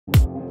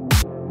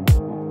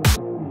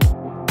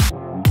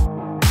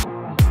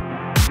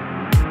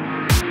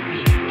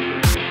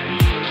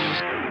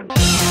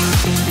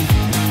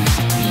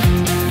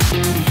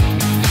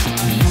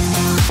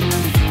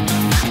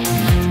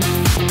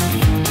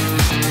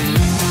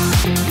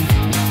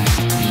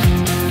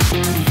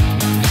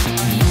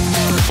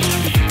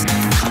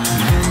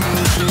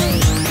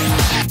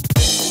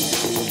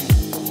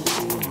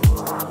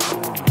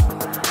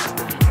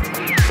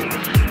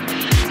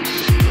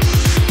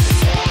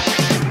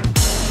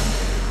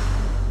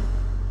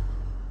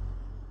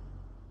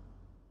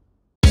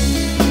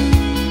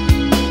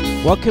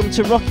Welcome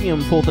to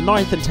Rockingham for the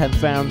 9th and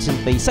 10th rounds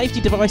in the Safety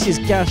Devices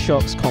Gas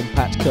Shocks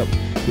Compact Cup.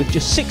 With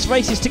just 6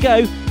 races to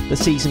go, the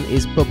season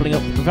is bubbling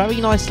up very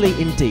nicely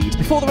indeed.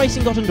 Before the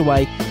racing got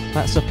underway,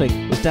 Matt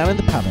Suckling was down in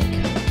the paddock.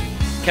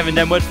 Kevin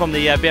Denwood from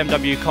the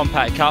BMW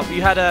Compact Cup.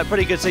 You had a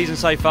pretty good season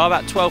so far,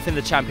 about 12th in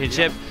the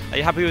championship. Are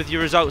you happy with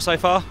your results so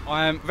far?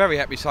 I am very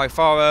happy so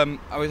far.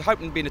 I was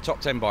hoping to be in the top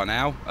 10 by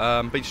now.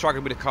 Been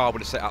struggling with the car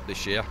with the setup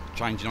this year,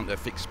 changing onto a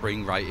fixed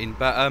spring rating,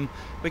 but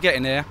we're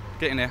getting there,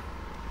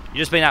 You've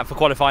just been out for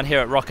qualifying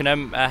here at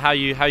Rockingham. How are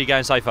you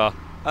going so far?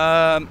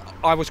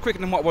 I was quicker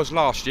than what I was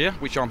last year,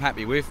 which I'm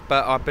happy with,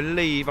 but I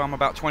believe I'm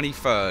about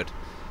 23rd.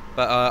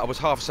 But I was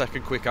half a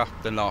second quicker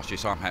than last year,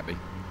 so I'm happy.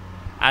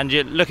 And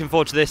you're looking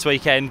forward to this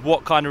weekend.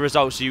 What kind of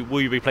results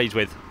will you be pleased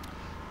with?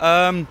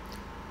 I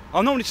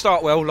normally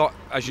start well,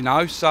 as you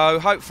know, so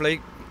hopefully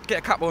get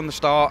a couple on the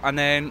start and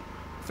then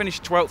finish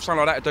 12th,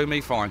 something like that, will do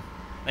me fine.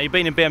 Now, you've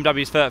been in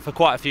BMWs for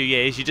quite a few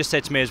years. You just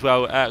said to me as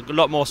well, a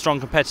lot more strong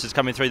competitors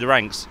coming through the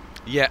ranks.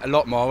 Yeah, a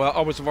lot more.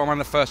 I was one of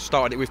the first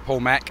started it with Paul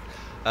Mack,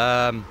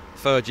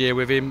 3rd year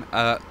with him.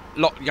 A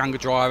lot younger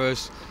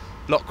drivers,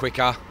 a lot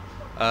quicker.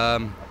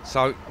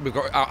 So we've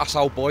got us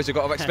old boys have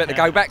got to expect to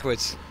go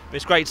backwards. But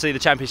it's great to see the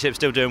championship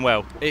still doing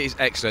well. It is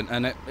excellent,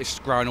 and it's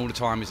growing all the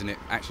time, isn't it?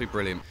 Absolutely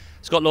brilliant.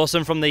 Scott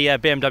Lawson from the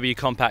BMW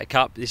Compact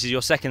Cup. This is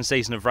your 2nd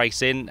season of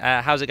racing.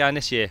 How's it going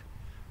this year?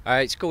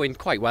 It's going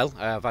quite well.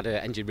 I've had an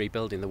engine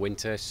rebuild in the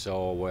winter,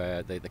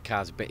 so the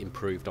car's a bit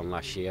improved on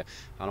last year,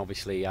 and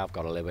obviously I've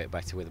got a little bit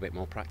better with a bit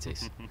more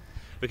practice.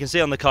 We can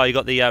see on the car you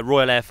got the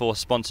Royal Air Force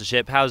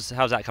sponsorship. How's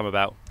that come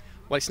about?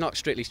 Well, it's not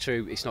strictly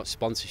true. It's not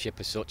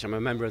sponsorship as such. I'm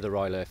a member of the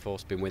Royal Air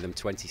Force, been with them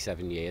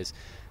 27 years,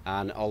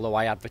 and although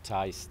I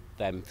advertise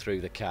them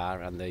through the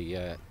car and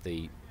the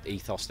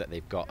ethos that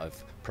they've got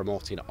of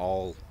promoting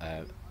all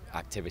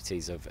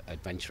activities of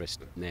adventurous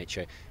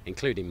nature,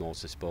 including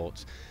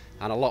motorsports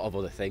and a lot of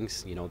other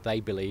things, you know,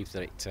 they believe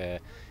that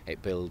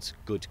it builds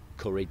good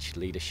courage,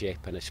 leadership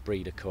and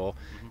esprit de corps,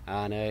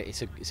 and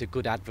it's a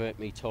good advert,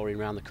 me touring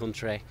around the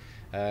country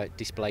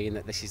displaying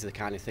that this is the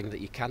kind of thing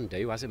that you can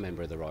do as a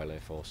member of the Royal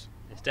Air Force.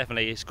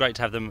 It's great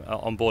to have them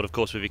on board, of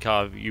course, with your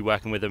car, you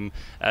working with them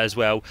as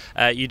well.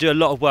 You do a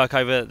lot of work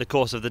over the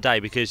course of the day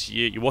because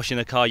you're washing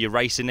the car, you're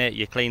racing it,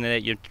 you're cleaning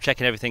it, you're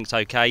checking everything's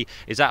okay.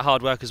 Is that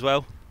hard work as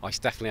well? Oh, it's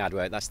definitely hard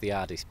work. That's the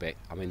hardest bit.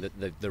 I mean,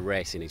 the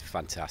racing is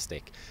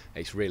fantastic.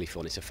 It's really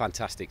fun. It's a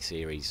fantastic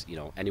series. You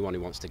know, anyone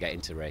who wants to get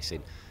into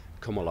racing,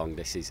 come along.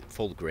 This is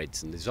full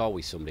grids, and there's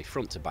always somebody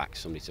front to back,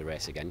 somebody to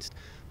race against.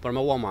 But I'm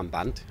a one-man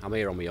band. I'm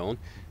here on my own,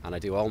 and I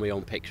do all my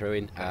own pit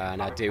crewing, and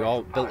I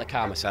built the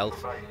car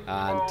myself,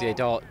 and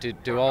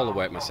do all the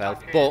work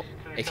myself. But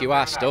if you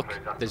are stuck,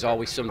 there's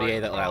always somebody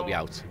here that'll help you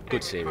out.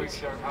 Good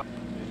series.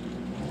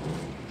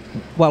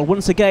 Well,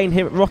 once again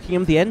here at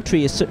Rockingham, the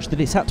entry is such that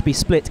it's had to be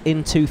split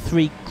into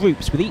 3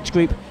 groups, with each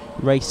group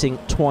racing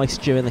twice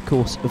during the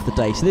course of the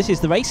day. So this is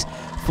the race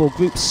for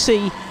Group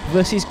C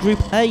versus Group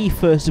A.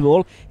 First of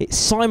all, it's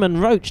Simon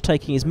Roach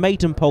taking his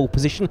maiden pole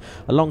position.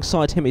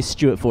 Alongside him is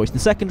Stuart Voice. The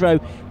 2nd row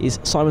is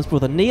Simon's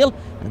brother Neil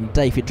and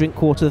David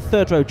Drinkwater. The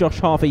 3rd row, Josh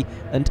Harvey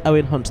and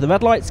Owen Hunter. The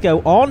red lights go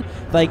on,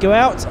 they go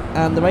out,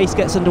 and the race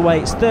gets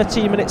underway. It's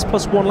 13 minutes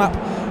plus 1 lap.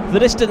 The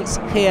distance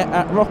here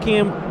at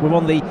Rockingham. We're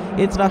on the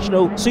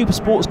International Super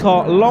Sports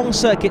Car Long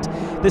Circuit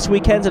this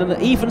weekend, and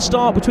an even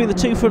start between the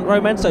 2 front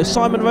row men. So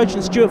Simon Roach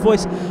and Stuart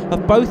Voice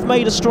have both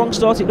made a strong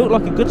start. It looked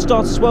like a good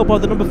start as well by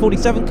the number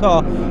 47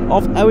 car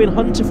of Owen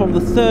Hunter from the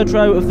 3rd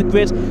row of the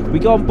grid. We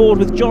go on board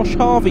with Josh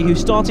Harvey, who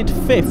started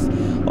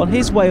 5th on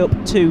his way up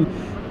to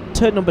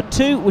turn number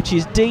 2, which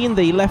is Dean,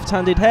 the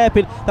left-handed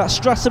hairpin. That's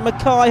Strasser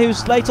Mackay,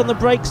 who's late on the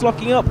brakes,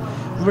 locking up,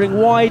 running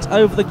wide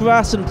over the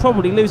grass and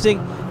probably losing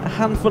a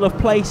handful of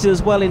places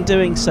as well in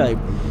doing so.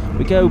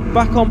 We go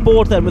back on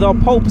board then with our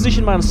pole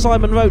position man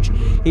Simon Roach.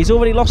 He's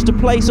already lost a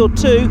place or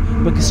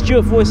 2 because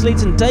Stuart Voice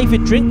leads, and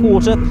David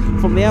Drinkwater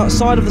from the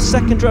outside of the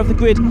 2nd row of the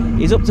grid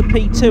is up to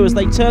P2 as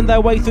they turn their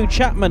way through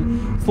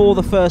Chapman for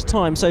the first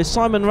time. So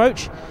Simon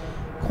Roach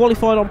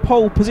qualified on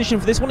pole position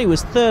for this one. He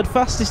was 3rd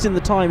fastest in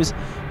the times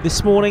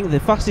this morning, the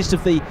fastest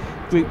of the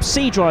Group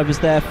C drivers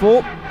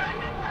therefore.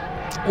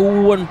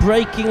 Oh, and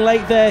braking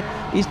late there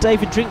is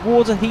David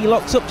Drinkwater. He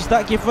locks up. Does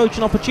that give Roach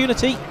an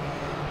opportunity?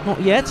 Not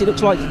yet. It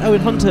looks like Owen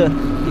Hunter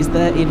is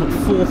there in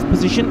 4th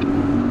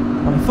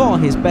position. By far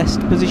his best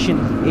position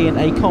in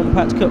a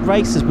Compact Cup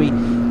race, as we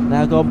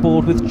now go on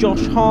board with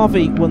Josh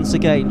Harvey once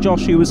again.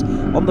 Josh, who was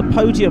on the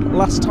podium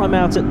last time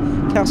out at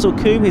Castle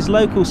Combe, his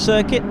local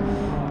circuit.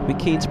 We're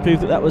keen to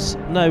prove that that was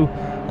no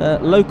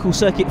local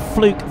circuit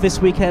fluke this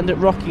weekend at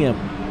Rockingham.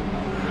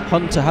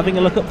 Hunter having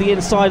a look up the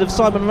inside of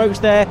Simon Roach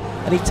there,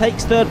 and he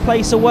takes 3rd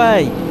place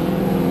away.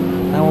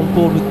 Now on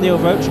board with Neil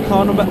Roach,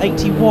 car number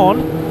 81,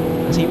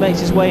 as he makes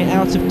his way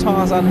out of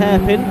Tarzan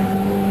Hairpin.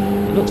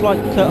 It looks like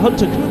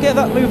Hunter couldn't get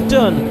that move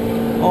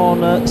done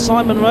on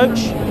Simon Roach,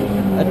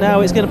 and now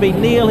it's going to be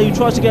Neil who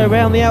tries to go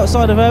around the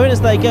outside of Owen as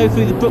they go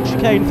through the Brook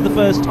chicane for the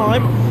first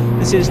time.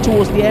 This is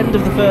towards the end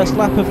of the first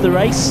lap of the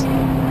race.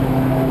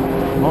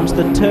 Onto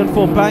the turn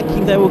 4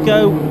 banking they will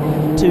go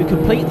to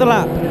complete the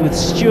lap with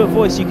Stuart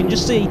Voice. You can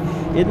just see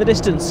in the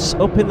distance,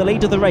 up in the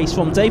lead of the race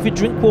from David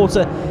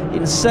Drinkwater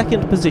in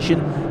second position.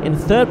 In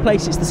third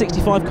place it's the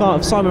 65 car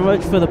of Simon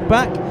Roach further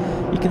back.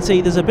 You can see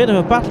there's a bit of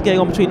a battle going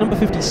on between number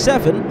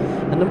 57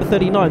 and number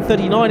 39.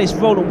 39 is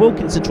Roland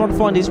Wilkinson trying to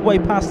find his way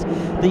past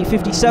the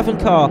 57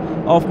 car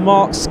of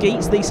Mark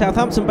Skeets, the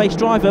Southampton-based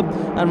driver,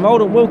 and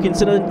Roland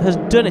Wilkinson has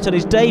done it on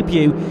his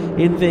debut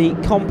in the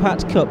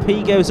Compact Cup.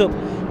 He goes up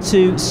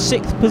to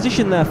 6th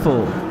position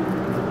therefore.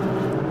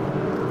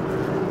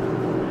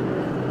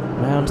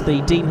 Round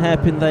the Dean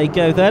Hairpin they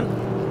go then.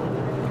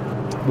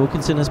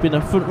 Wilkinson has been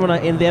a front runner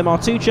in the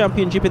MR2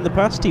 Championship in the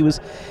past. He was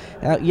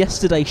out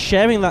yesterday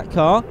sharing that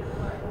car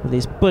with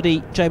his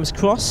buddy James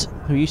Cross,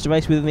 who used to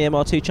race with in the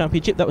MR2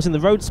 Championship. That was in the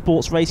Road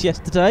Sports race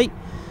yesterday.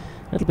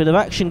 A little bit of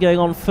action going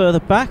on further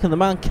back, and the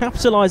man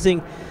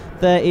capitalising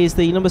there is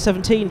the number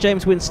 17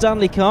 James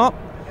Winstanley car.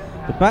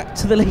 But back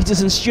to the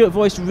leaders, and Stuart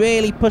Voice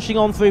really pushing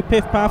on through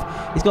Piff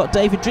Paff. He's got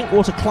David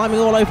Drinkwater climbing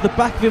all over the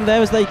back of him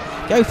there as they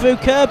go through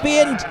Kirby,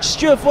 and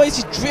Stuart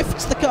Voice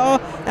drifts the car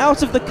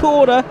out of the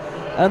corner,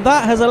 and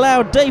that has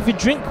allowed David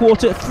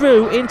Drinkwater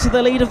through into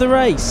the lead of the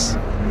race.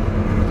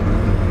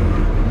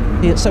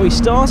 So he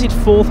started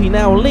 4th, he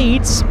now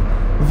leads.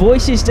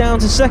 Voice is down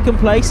to 2nd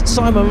place.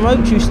 Simon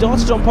Roach, who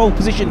started on pole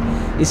position,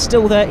 is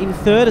still there in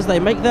 3rd as they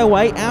make their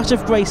way out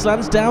of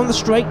Gracelands down the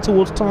straight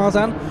towards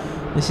Tarzan.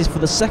 This is for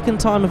the 2nd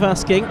time of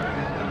asking.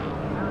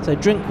 So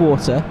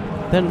Drinkwater,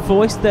 then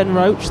Voice, then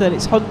Roach, then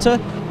it's Hunter,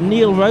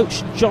 Neil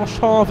Roach, Josh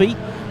Harvey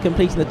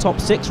completing the top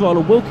 6.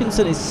 Roland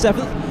Wilkinson is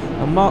 7th,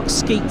 and Mark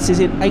Skeets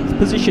is in 8th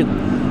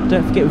position.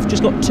 Don't forget, we've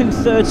just got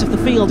 2/3 of the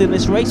field in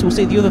this race. We'll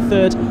see the other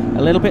third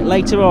a little bit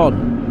later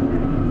on.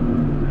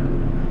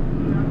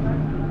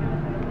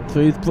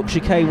 Through Brook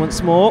Chicane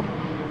once more.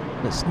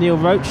 It's Neil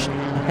Roach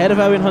ahead of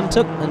Owen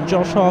Hunter and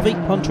Josh Harvey.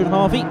 Hunter and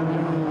Harvey,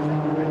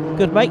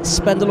 good mates,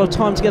 spend a lot of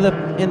time together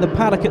in the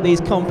paddock at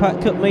these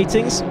Compact Cup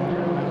meetings.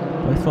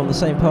 Both from the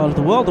same part of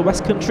the world, the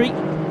West Country.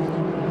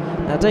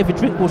 Now David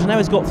Drinkwater, now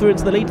he's got through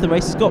into the lead of the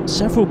race, has got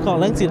several car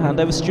lengths in hand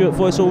over Stuart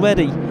Voice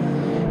already.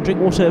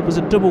 Drinkwater was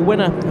a double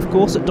winner, of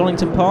course, at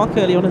Donington Park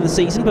early on in the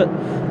season, but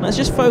let's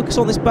just focus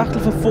on this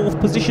battle for 4th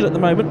position at the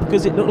moment,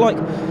 because it looked like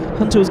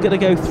Hunter was going to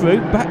go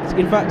through.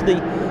 In fact,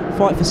 the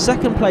fight for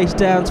 2nd place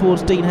down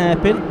towards Dean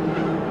Hairpin.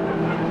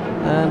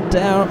 And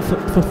down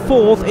for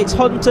 4th, it's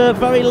Hunter,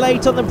 very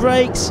late on the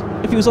brakes,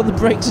 if he was on the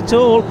brakes at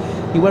all.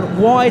 He went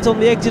wide on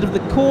the exit of the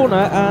corner,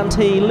 and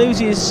he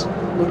loses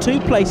 2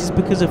 places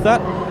because of that.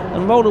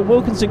 And Roland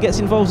Wilkinson gets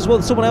involved as well.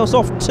 There's someone else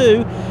off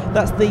too.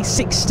 That's the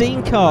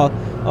 16 car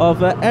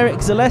of Eric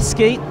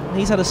Zaleski.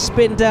 He's had a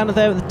spin down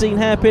there at the Dean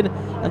Hairpin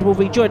and will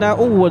rejoin now.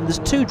 Oh, and there's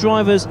 2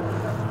 drivers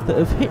that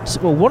have hit,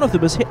 well, one of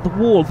them has hit the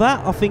wall.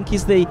 That, I think,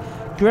 is the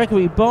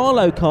Gregory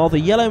Barlow car, the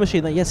yellow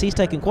machine. That, yes, he's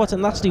taken quite a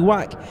nasty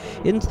whack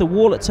into the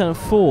wall at turn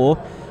 4.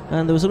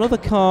 And there was another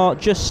car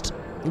just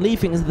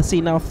leaving the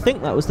scene now. I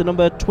think that was the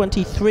number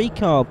 23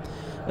 car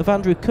of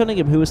Andrew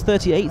Cunningham, who was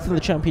 38th in the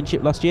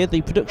championship last year,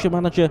 the production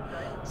manager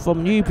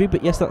from Newbury.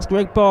 But yes, that's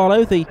Greg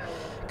Barlow, the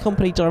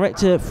company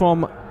director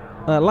from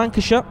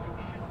Lancashire,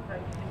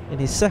 in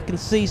his 2nd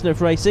season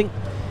of racing.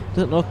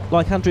 Doesn't look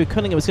like Andrew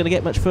Cunningham is going to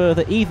get much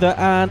further either.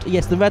 And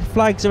yes, the red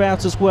flags are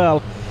out as well,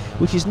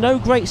 which is no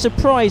great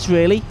surprise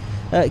really,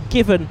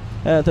 given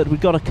that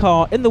we've got a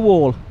car in the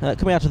wall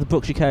coming out of the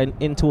Brook Chicane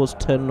in towards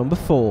turn number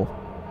 4.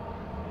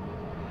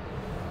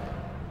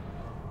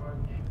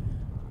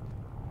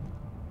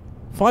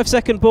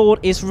 Five-second board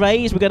is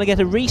raised. We're going to get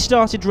a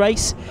restarted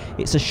race.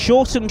 It's a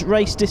shortened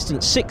race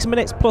distance, 6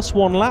 minutes plus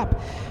 1 lap,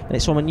 and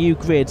it's from a new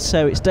grid.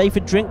 So it's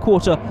David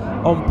Drinkwater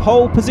on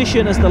pole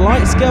position as the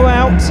lights go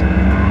out.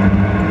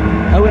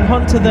 Owen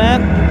Hunter there.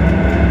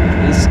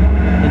 He's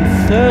in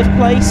 3rd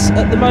place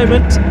at the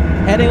moment,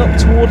 heading up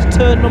towards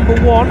turn number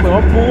 1. We're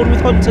on board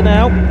with Hunter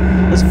now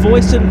as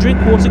Voice and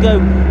Drinkwater go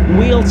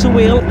wheel to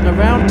wheel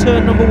around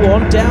turn number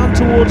 1, down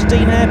towards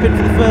Dean Hairpin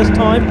for the first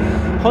time.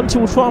 Hunter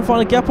will try and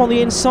find a gap on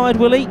the inside,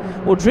 will he?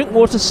 Well,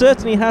 Drinkwater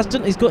certainly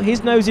hasn't. He's got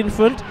his nose in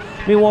front.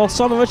 Meanwhile,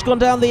 Simon Roach gone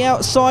down the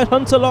outside.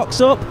 Hunter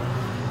locks up.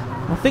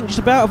 I think just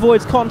about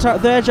avoids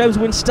contact there. James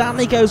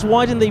Winstanley goes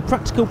wide in the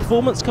practical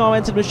performance car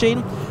entered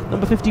machine.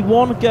 Number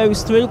 51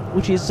 goes through,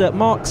 which is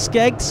Mark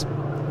Skeggs,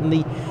 in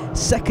the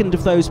 2nd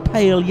of those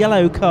pale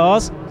yellow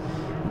cars.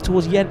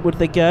 Towards Yentwood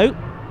they go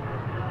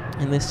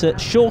in this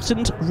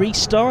shortened,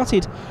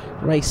 restarted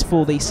race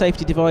for the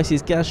Safety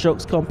Devices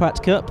Gazshocks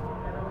Compact Cup.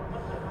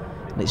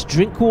 And it's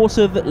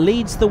Drinkwater that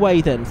leads the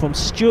way then, from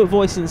Stuart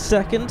Voice in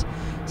 2nd,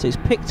 so he's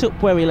picked up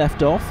where he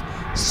left off.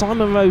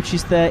 Simon Roach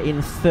is there in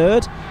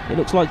 3rd. It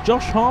looks like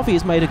Josh Harvey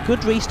has made a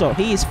good restart.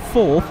 He is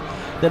 4th.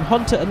 Then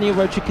Hunter and Neil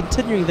Roach are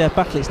continuing their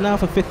battle. It's now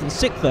for 5th and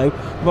 6th though.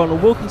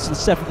 Ronald Wilkinson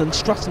 7th, and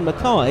Stratton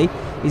Mackay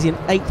is in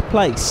 8th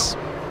place.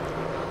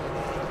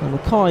 And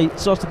Mackay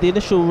started the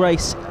initial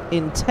race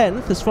in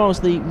 10th. As far as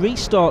the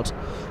restart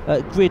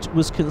grid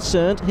was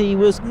concerned, he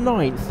was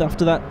 9th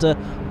after that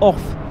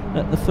off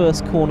at the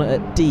first corner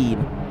at Dean.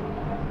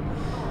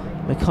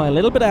 Mackay a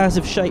little bit out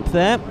of shape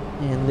there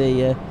in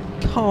the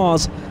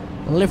car's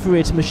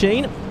liveried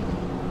machine.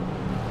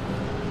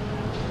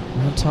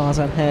 And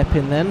Tarzan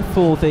hairpin then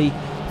for the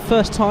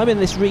first time in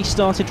this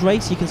restarted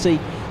race. You can see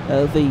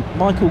the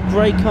Michael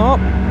Gray car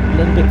a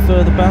little bit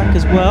further back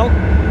as well.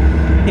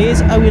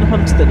 Here's Owen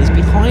Hunter then. He's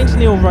behind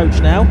Neil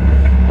Roach now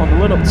on the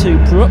run up to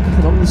Brook.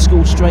 Along the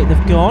school straight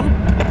they've gone.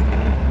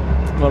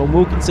 Ronald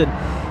Wilkinson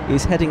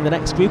is heading the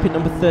next group in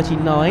number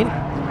 39.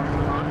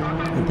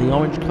 And the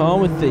orange car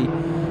with the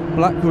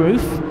black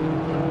roof.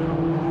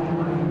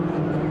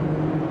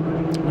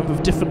 A number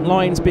of different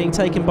lines being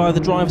taken by the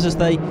drivers as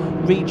they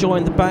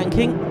rejoin the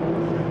banking.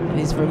 It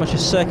is very much a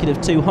circuit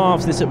of two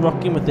halves, this at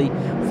Rockingham, with the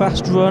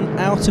fast run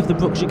out of the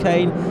Brook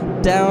chicane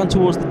down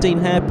towards the Dean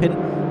hairpin.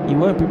 You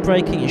won't be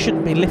braking, you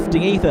shouldn't be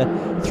lifting either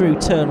through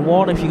turn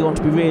 1 if you want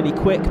to be really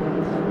quick.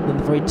 And then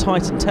the very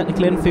tight and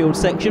technical infield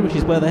section, which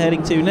is where they're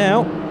heading to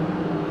now.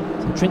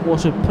 So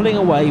Drinkwater pulling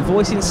away,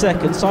 Voice in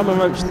second, Simon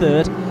Roach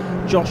third,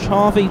 Josh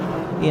Harvey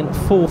in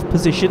 4th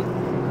position.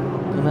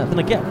 And they're going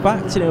to get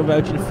back to Neil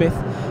Roach in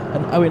 5th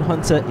and Owen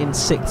Hunter in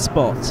 6th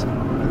spot.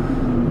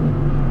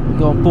 We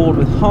go on board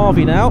with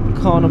Harvey now,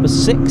 car number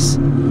 6,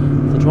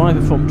 the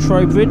driver from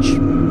Trowbridge.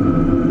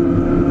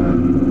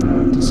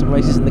 Did some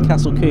races in the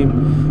Castle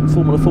Combe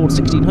Formula Ford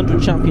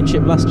 1600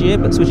 Championship last year,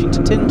 but switching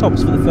to tin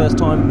tops for the first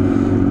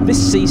time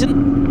this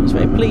season. I was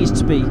very pleased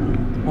to be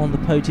on the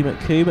podium at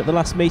Combe at the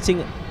last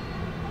meeting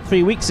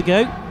 3 weeks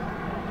ago.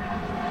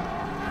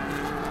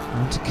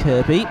 On to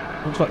Kirby.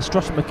 Looks like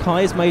Strachan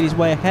Mackay has made his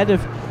way ahead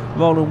of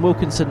Roland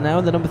Wilkinson now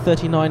in the number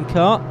 39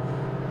 car.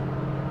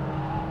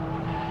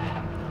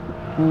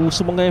 Ooh,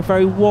 someone going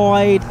very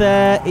wide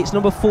there. It's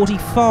number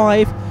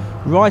 45,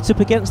 right up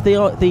against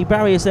the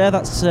barriers there.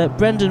 That's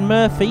Brendan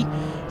Murphy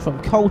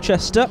from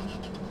Colchester.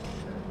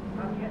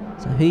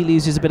 So he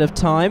loses a bit of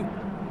time.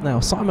 Now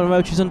Simon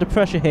Roach is under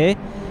pressure here.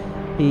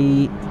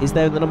 He is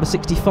there in the number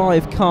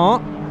 65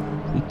 car.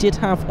 He did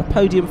have a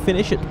podium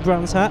finish at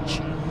Brands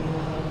Hatch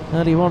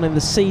earlier on in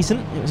the season.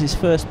 It was his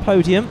first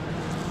podium.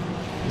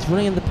 He's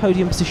running in the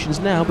podium positions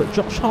now, but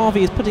Josh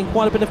Harvey is putting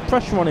quite a bit of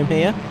pressure on him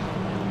here.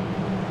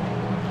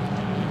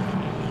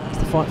 It's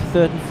the fight for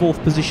 3rd and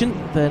 4th position.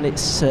 Then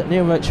it's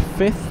Neil Roach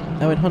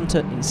 5th, Owen Hunter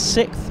in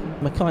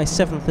 6th, Mackay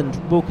 7th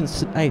and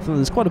Wilkinson 8th. And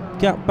there's quite a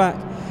gap back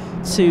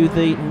to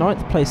the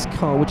 9th place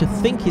car, which I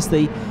think is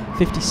the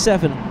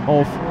 57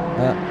 of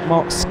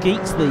Mark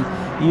Skeet, the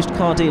used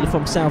car dealer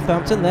from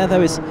Southampton.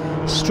 There is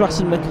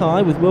Stratton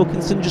Mackay with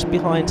Wilkinson just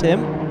behind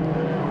him.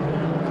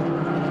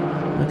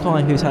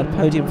 Mackay, who's had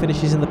podium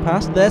finishes in the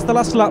past. There's the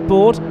last lap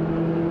board.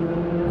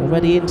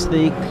 Already into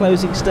the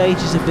closing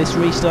stages of this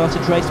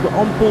restarted race. We're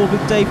on board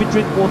with David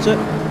Drinkwater,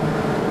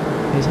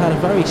 who's had a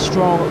very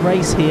strong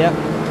race here.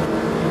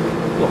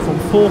 Got from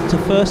 4th to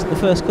 1st in the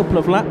first couple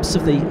of laps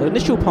of the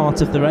initial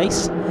part of the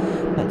race.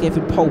 That gave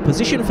him pole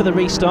position for the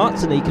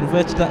restarts, and he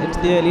converted that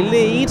into the early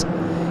lead.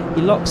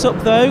 He locks up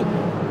though.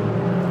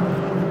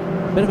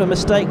 Bit of a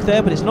mistake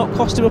there, but it's not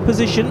cost him a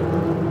position.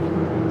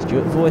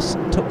 Stuart Voice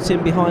tucked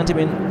in behind him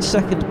in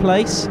 2nd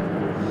place.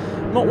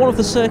 Not one of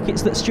the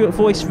circuits that Stuart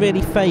Voice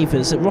really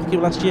favours. At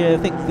Rockingham last year, I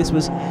think this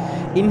was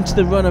into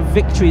the run of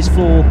victories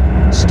for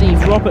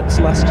Steve Roberts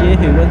last year,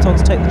 who went on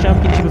to take the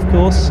championship, of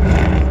course.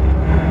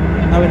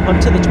 Owen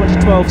Hunter, the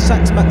 2012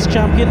 Sachs Max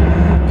champion,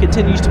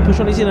 continues to push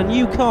on. He's in a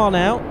new car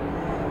now,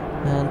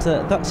 and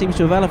that seems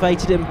to have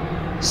elevated him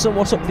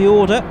somewhat up the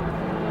order.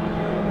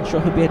 I'm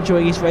sure he'll be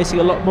enjoying his racing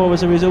a lot more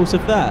as a result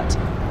of that.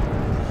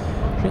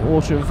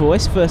 Drinkwater and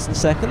Voice 1st and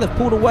 2nd. They've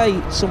pulled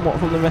away somewhat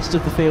from the rest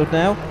of the field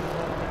now.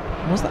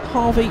 Was that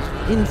Harvey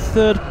in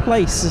 3rd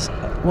place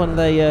when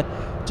they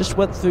just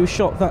went through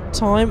shot that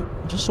time?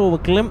 Just saw a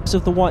glimpse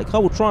of the white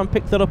car. We'll try and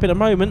pick that up in a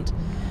moment.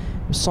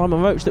 It was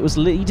Simon Roach that was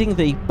leading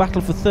the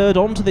battle for 3rd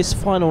onto this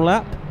final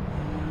lap.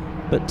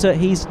 But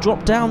he's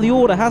dropped down the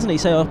order, hasn't he?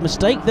 So a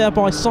mistake there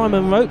by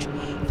Simon Roach.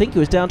 I think he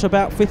was down to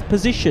about 5th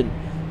position.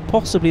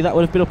 Possibly that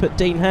would have been up at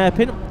Dean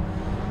Hairpin.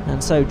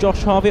 And so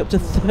Josh Harvey up to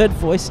 3rd.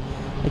 Voice.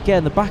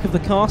 Again, the back of the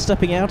car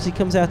stepping out as he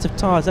comes out of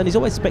tyres, and he's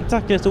always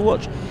spectacular to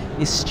watch,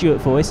 is Stuart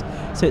Voice.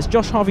 So it's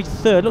Josh Harvey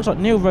 3rd, looks like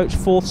Neil Roach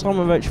 4th,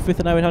 Simon Roach 5th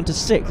and Owen Hunter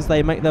 6th as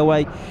they make their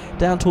way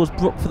down towards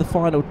Brook for the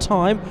final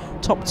time.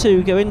 Top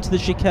 2 go into the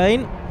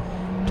chicane.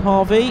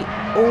 Harvey,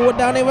 and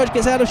down Neil Roach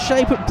gets out of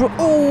shape at Brook.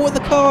 And the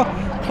car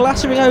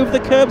clattering over the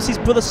curbs. His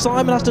brother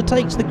Simon has to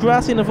take to the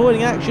grass in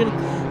avoiding action.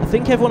 I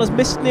think everyone has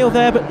missed Neil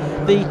there, but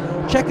the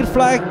checkered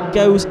flag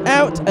goes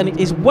out and it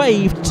is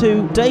waved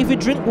to David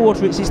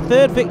Drinkwater. It's his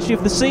 3rd victory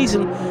of the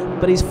season,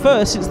 but his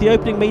 1st since the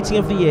opening meeting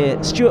of the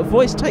year. Stuart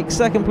Voice takes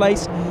 2nd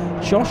place,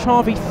 Josh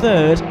Harvey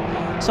 3rd,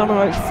 Simon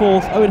Roach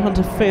 4th, Owen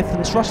Hunter 5th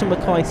and Strachan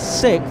Mackay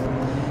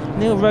 6th.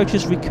 Neil Roach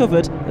has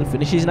recovered and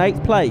finishes in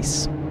 8th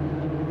place.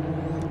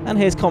 And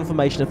here's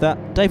confirmation of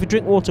that. David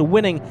Drinkwater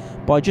winning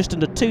by just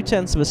under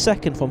 0.2 of a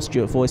second from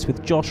Stuart Voice,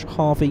 with Josh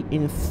Harvey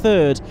in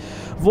 3rd.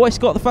 Voice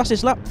got the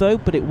fastest lap though,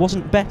 but it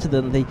wasn't better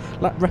than the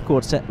lap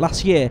record set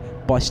last year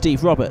by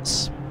Steve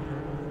Roberts.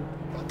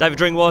 David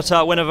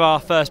Drinkwater, winner of our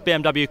first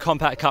BMW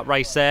Compact Cup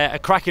race there. A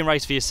cracking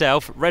race for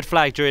yourself. Red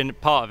flag during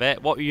part of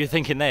it. What were you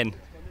thinking then?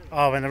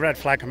 Oh, when the red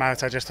flag came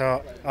out, I just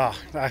thought,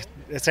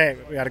 that's it.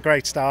 We had a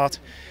great start.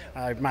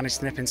 I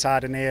managed to nip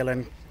inside of Neil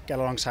and get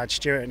alongside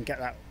Stuart and get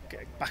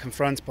back in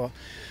front. But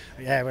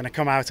yeah, when I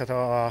come out, I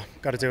thought, oh,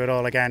 got to do it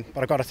all again.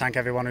 But I've got to thank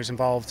everyone who's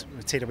involved.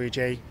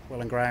 TWG,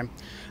 Will and Graham.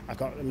 I've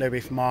got Louis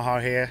from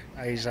Maha here.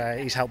 He's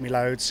helped me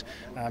loads.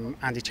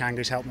 Andy Chang,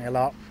 who's helped me a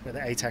lot with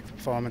the ATEC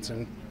Performance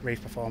and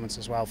Reef Performance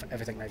as well, for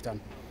everything they've done.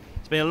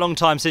 It's been a long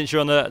time since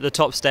you're on the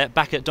top step,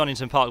 back at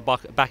Donington Park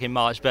back in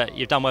March, but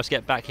you've done well to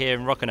get back here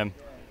in Rockingham.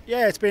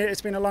 Yeah, it's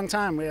been a long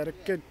time. We had a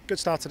good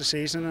start to the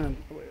season, and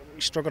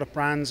we struggled at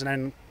Brands, and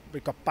then we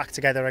got back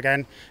together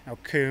again.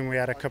 Coombe, we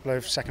had a couple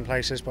of second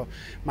places, but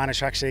managed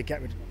to actually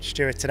get with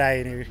Stuart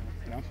today, and he,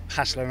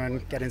 hassle him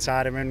and get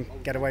inside him and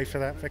get away for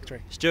that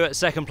victory. Stuart,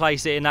 second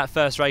place in that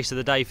first race of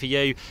the day for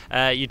you.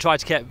 You tried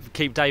to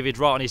keep David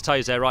right on his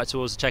toes there, right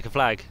towards the checker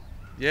flag.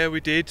 Yeah,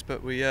 we did,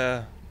 but we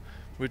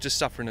were just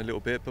suffering a little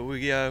bit. But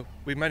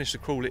we managed to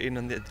crawl it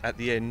in at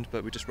the end,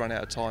 but we just ran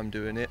out of time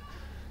doing it.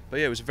 But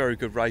yeah, it was a very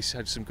good race.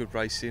 Had some good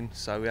racing,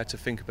 so we had to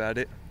think about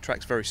it.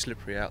 Track's very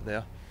slippery out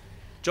there.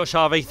 Josh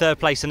Harvey, third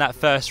place in that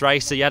first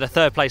race. So you had a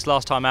third place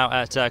last time out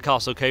at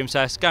Castle Coombe,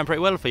 so it's going pretty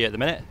well for you at the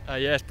minute.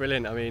 Yeah, it's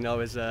brilliant. I mean, I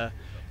was hoping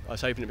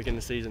at the beginning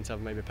of the season to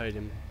have maybe a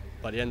podium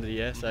by the end of the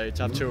year, so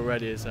to have two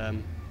already is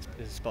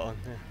spot on.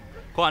 Yeah.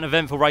 Quite an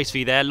eventful race for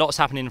you there. Lots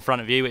happening in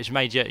front of you, which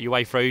made you your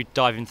way through,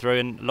 diving through,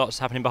 and lots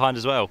happening behind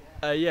as well.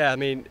 Yeah, I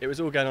mean, it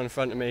was all going on in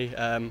front of me.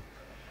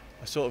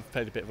 I sort of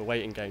played a bit of a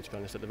waiting game, to be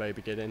honest, at the very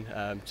beginning.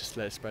 Just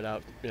let it spread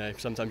out.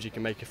 Sometimes you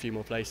can make a few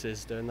more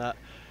places doing that.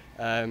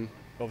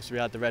 Obviously,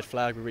 we had the red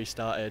flag. We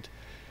restarted.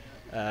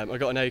 I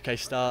got an OK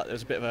start. There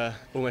was a bit of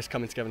almost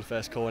coming together in the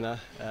first corner.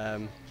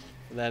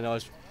 Then I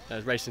was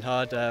racing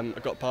hard. I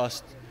got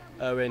past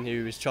Owen,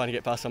 who was trying to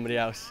get past somebody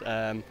else.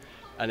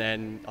 And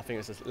then I think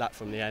it was one lap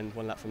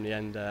from the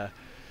end. I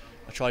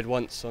tried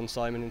once on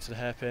Simon into the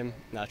hairpin.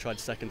 And I tried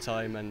the second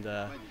time and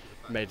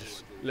made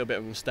a little bit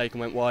of a mistake and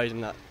went wide,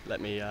 and that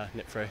let me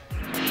nip through.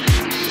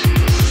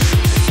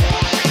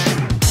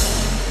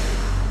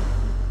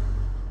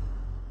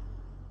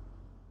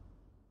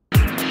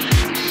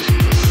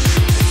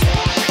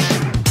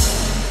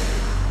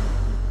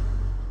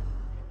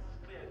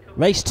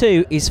 Race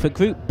 2 is for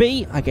Group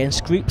B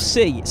against Group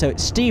C. So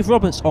it's Steve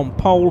Roberts on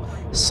pole,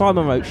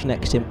 Simon Roach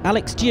next to him,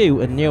 Alex Dew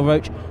and Neil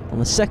Roach on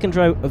the second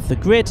row of the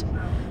grid.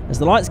 As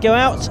the lights go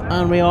out,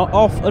 and we are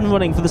off and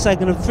running for the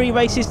second of 3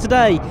 races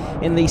today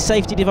in the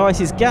Safety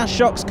Devices Gas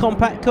Shocks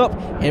Compact Cup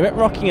here at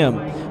Rockingham.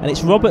 And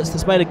it's Roberts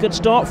that's made a good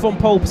start from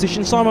pole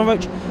position. Simon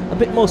Roach a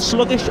bit more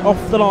sluggish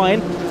off the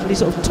line, and he's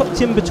sort of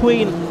tucked in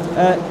between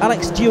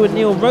Alex Dew and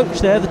Neil Roach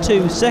there, the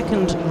two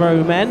second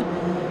row men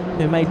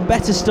who made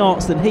better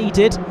starts than he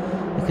did.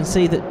 You can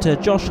see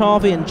that Josh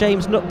Harvey and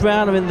James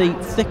Nut-Brown are in the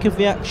thick of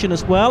the action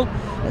as well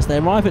as they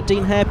arrive at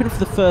Dean Hairpin for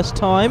the first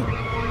time.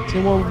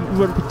 So one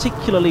run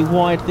particularly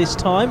wide this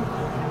time.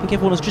 I think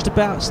everyone has just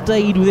about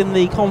stayed within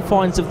the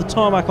confines of the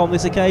tarmac on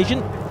this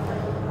occasion.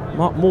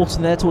 Mark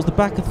Morton there towards the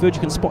back of the field.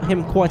 You can spot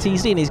him quite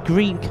easily in his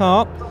green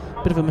car.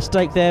 Bit of a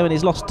mistake there, and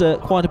he's lost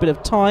quite a bit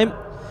of time.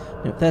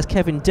 There's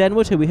Kevin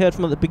Denwood, who we heard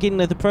from at the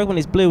beginning of the programme,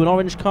 his blue and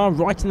orange car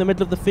right in the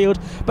middle of the field.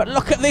 But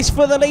look at this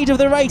for the lead of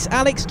the race.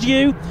 Alex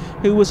Dew,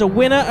 who was a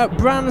winner at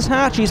Brands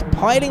Hatch, is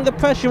piling the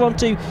pressure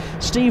onto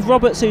Steve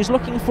Roberts, who's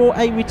looking for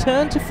a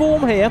return to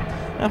form here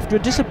after a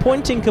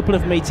disappointing couple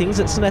of meetings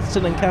at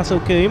Snetterton and Castle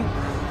Coombe.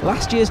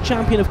 Last year's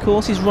champion, of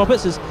course, is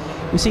Roberts, as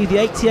we see the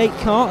 88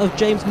 car of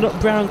James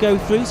Nut-Brown go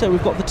through. So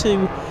we've got the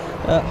two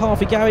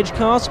Harvey Garage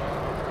cars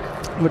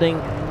running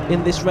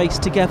in this race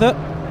together.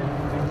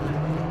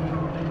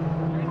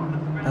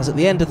 As at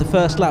the end of the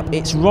first lap,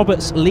 it's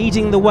Roberts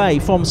leading the way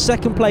from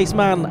second place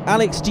man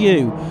Alex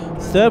Dew.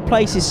 Third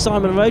place is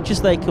Simon Roach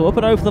as they come up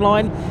and over the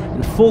line.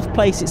 In fourth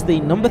place, it's the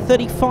number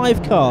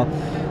 35 car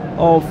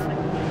of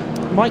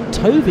Mike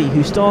Tovey,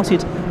 who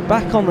started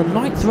back on the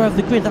 9th row of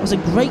the grid. That was a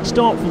great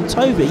start from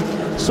Tovey,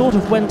 sort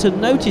of went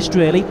unnoticed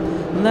really.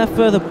 And there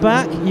further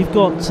back, you've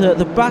got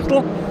the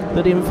battle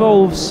that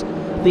involves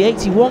the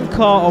 81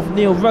 car of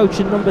Neil Roach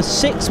and number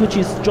 6, which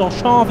is Josh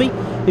Harvey,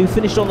 who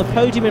finished on the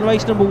podium in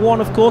race number 1,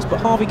 of course,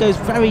 but Harvey goes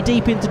very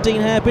deep into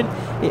Dean Hairpin.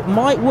 It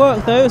might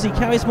work though, as he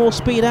carries more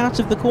speed out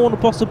of the corner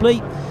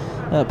possibly,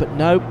 but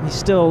no, he's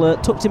still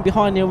tucked in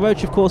behind Neil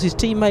Roach. Of course, his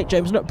teammate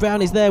James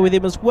Nut-Brown is there with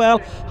him as well.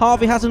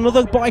 Harvey has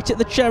another bite at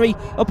the cherry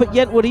up at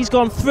Yentwood. He's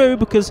gone through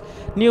because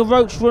Neil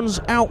Roach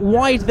runs out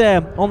wide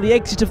there on the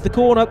exit of the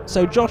corner,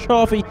 so Josh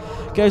Harvey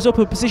goes up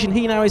a position.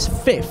 He now is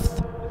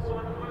 5th.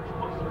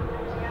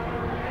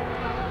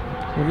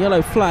 On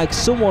yellow flag,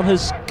 someone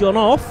has gone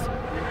off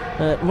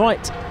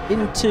right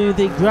into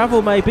the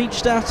gravel, maybe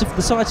just out of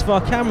the sight of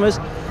our cameras.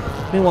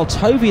 Meanwhile,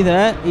 Tovey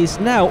there is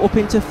now up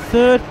into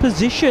 3rd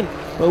position.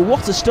 Well,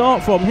 what a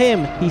start from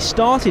him. He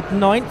started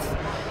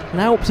 9th,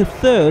 now up to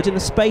 3rd in the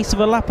space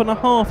of a lap and a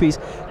half. He's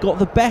got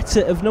the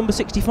better of number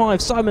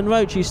 65, Simon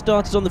Roach, who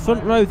started on the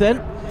front row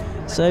then.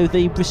 So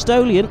the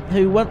Bristolian,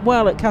 who went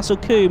well at Castle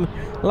Coombe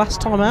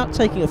last time out,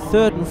 taking a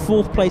 3rd and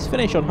 4th place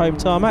finish on home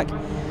tarmac.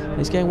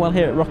 He's going well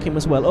here at Rockingham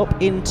as well,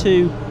 up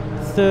into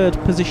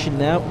 3rd position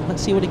now.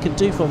 Let's see what he can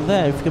do from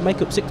there. If he can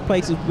make up 6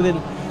 places within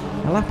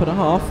a lap and a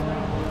half,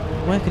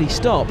 where could he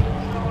stop?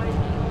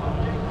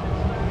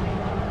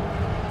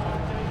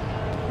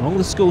 along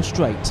the school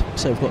straight.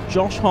 So we've got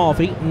Josh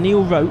Harvey,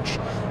 Neil Roach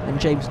and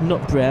James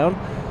Nutbrown.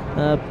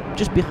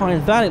 Just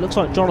behind that, it looks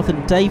like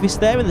Jonathan Davis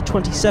there in the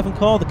 27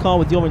 car, the car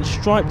with the orange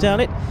stripe down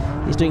it.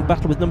 He's doing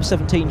battle with number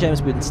 17,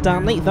 James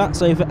Winstanley.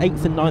 That's over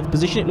 8th and 9th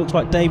position. It looks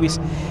like Davis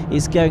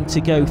is going to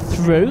go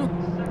through.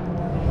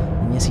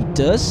 And yes, he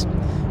does,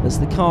 as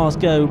the cars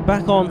go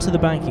back onto the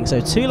banking. So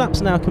 2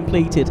 laps now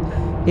completed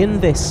in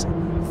this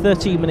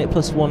 13-minute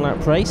plus 1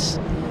 lap race.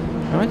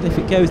 I reckon if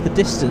it goes the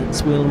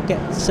distance, we'll get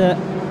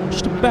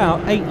just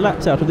about 8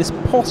 laps out of this,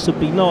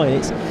 possibly 9.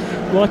 It's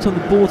right on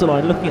the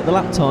borderline looking at the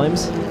lap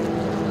times.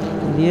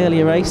 In the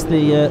earlier race,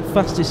 the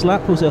fastest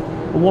lap was a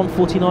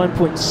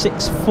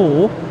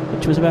 1:49.64,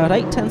 which was about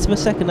 0.8 of a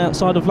second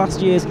outside of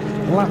last year's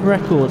lap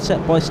record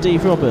set by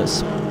Steve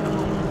Roberts.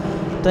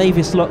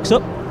 Davis locks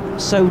up,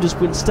 so does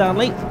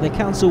Winstanley. They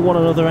cancel one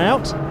another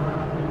out,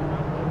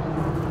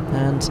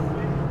 and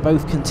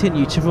both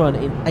continue to run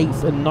in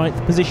 8th and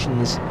 9th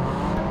positions.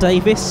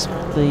 Davis,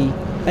 the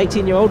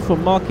 18-year-old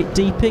from Market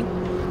Deeping,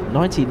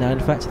 19 now in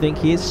fact I think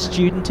he is,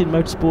 student in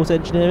motorsport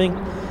engineering,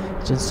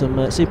 he's done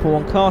some Super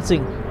 1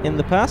 karting in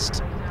the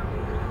past.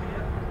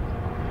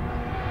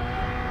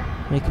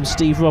 Here comes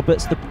Steve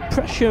Roberts. The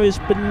pressure has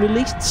been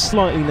released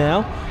slightly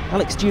now.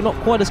 Alex Dew not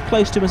quite as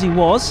close to him as he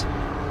was,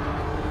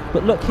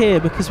 but look here,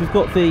 because we've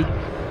got the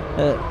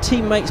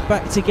teammates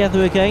back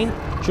together again,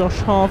 Josh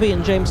Harvey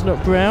and James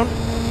Nutbrown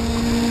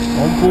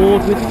on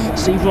board with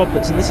Steve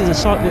Roberts, and this is a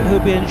sight that he'll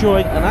be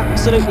enjoying. An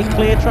absolutely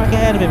clear track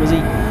ahead of him as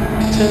he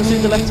turns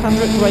through the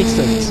left-hander at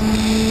Gracelands.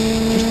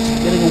 Just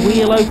getting a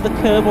wheel over the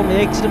curb on the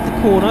exit of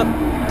the corner,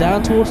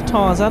 down towards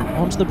Tarzan,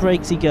 onto the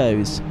brakes he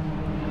goes.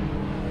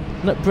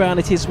 Nutbrown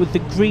it is with the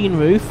green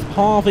roof,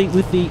 Harvey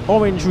with the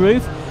orange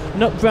roof.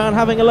 Nutbrown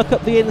having a look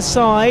up the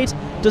inside.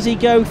 Does he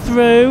go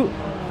through?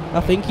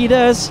 I think he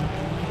does.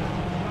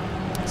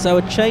 So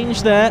a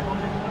change there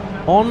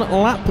on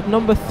lap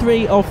number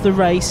 3 of the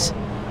race.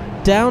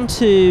 Down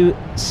to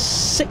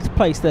 6th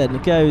place then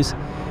goes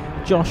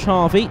Josh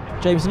Harvey.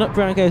 James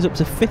Nutbrown goes up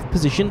to 5th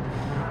position,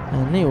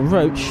 and Neil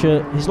Roach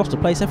he's lost a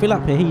place every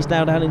lap here. He's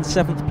now down in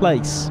 7th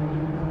place.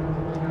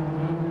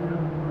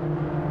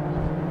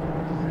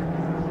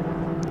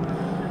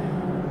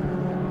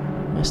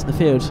 Rest of the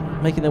field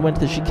making their way to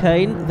the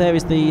chicane. There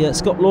is the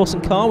Scott Lawson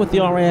car with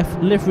the RAF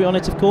livery on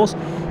it, of course,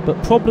 but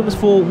problems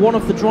for one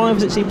of the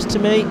drivers, it seems to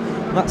me.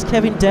 That's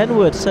Kevin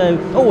Denwood. So,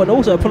 and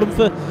also a problem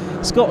for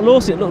Scott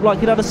Lawson. It looked like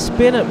he'd had a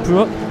spin at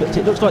Brook, but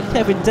it looks like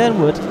Kevin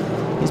Denwood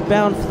is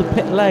bound for the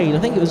pit lane. I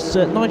think it was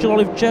Nigel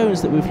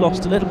Olive-Jones that we've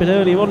lost a little bit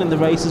earlier on in the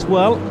race as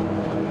well.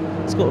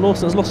 Scott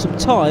Lawson has lost some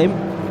time.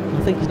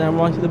 I think he's now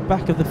right at the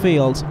back of the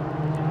field.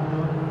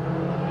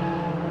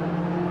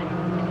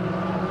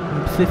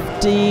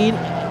 15.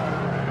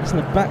 It's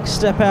a back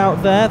step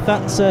out there.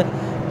 That's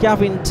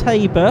Gavin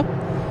Tabor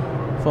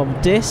from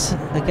DIS,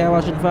 a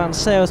garage and van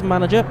sales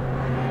manager.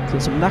 Done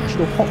some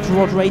national hot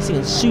rod racing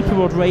and super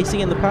rod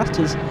racing in the past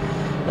as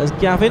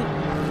Gavin.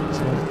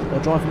 So a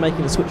driver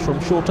making the switch from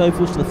short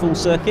ovals to the full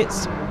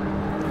circuits.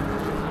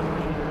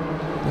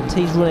 And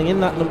he's running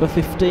in that number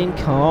 15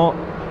 car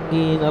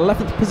in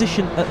 11th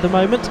position at the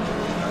moment,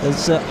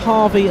 as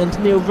Harvey and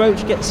Neil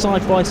Roach get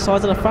side by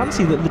side, and I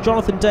fancy that the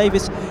Jonathan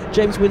Davis,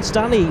 James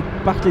Winstanley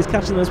battle is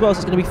catching them as well. So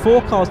it's going to be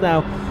 4 cars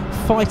now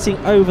fighting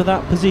over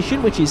that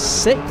position, which is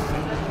 6th.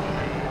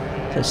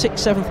 So 6th,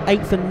 7th,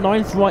 8th and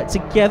 9th right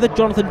together.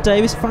 Jonathan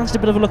Davis fancied a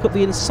bit of a look up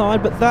the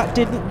inside, but that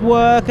didn't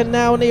work, and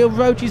now Neil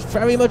Roach is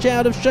very much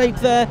out of shape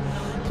there.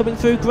 Coming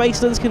through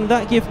Gracelands, can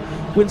that give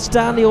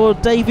Winstanley or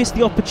Davis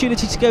the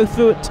opportunity to go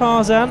through at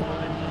Tarzan?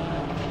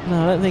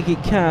 No, I don't think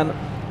it can.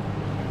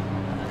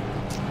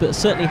 But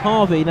certainly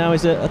Harvey now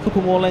is a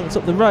couple more lengths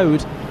up the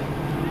road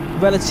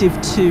relative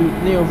to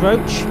Neil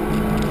Roach.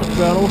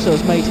 Brown also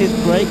has made his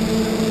break.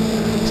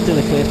 Still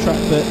a clear track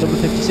for number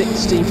 56,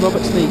 Steve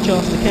Roberts, the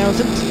chartered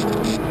accountant.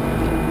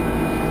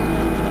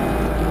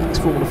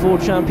 Ex-Formula 4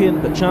 champion,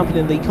 but champion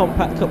in the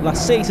Compact Cup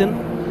last season.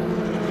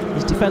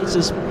 His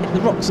defences hit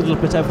the rocks a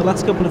little bit over the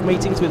last couple of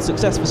meetings with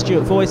success for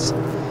Stuart Voice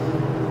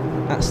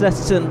at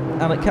Snetterton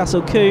and at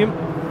Castle Combe.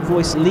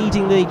 Voice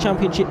leading the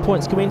championship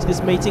points coming into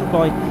this meeting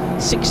by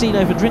 16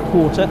 over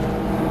Drinkwater,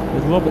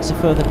 with Roberts a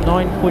further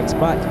 9 points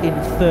back in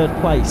 3rd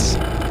place.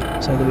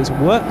 So there is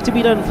work to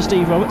be done for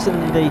Steve Roberts in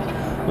the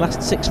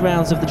last 6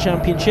 rounds of the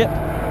championship.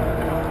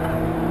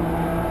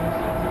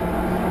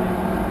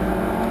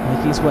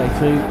 Making his way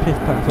through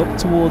Piff-Paff up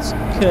towards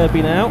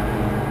Kirby now.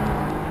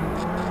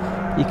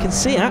 You can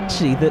see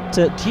actually that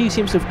Dew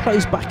seems to have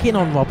closed back in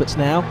on Roberts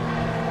now.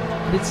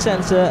 I did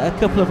sense a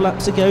couple of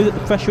laps ago that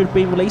the pressure had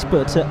been released,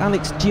 but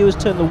Alex Dew has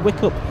turned the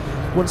wick up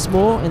once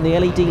more in the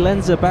LED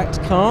Lenzer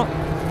backed car.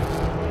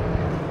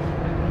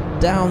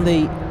 Down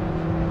the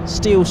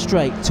steel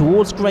straight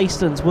towards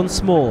Gracelands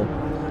once more.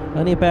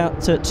 Only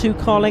about 2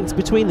 car lengths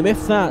between them,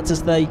 if that,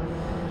 as they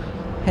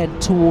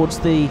head towards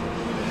the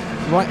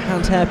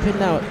right-hand hairpin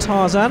now at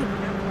Tarzan.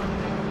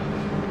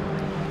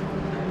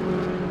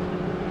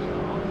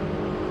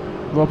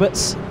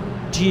 Roberts,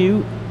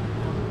 Dew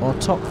are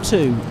top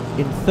 2.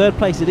 In 3rd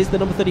place it is the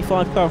number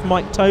 35 car of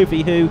Mike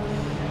Tovey, who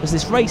as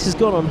this race has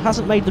gone on,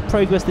 hasn't made the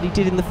progress that he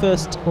did in the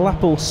first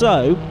lap or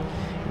so.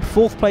 In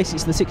 4th place,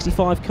 it's the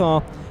 65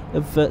 car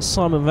of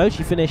Simon Roach.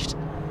 He finished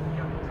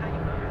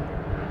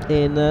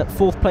in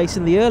 4th place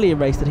in the earlier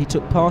race that he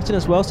took part in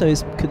as well, so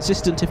he's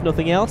consistent if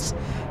nothing else.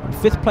 In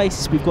 5th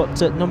place, we've got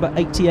number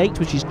 88,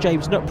 which is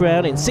James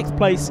Nutbrown. In 6th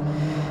place,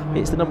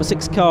 it's the number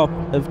 6 car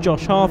of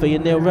Josh Harvey,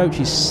 and Neil Roach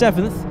is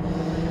 7th.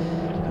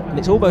 And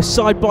it's almost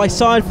side by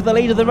side for the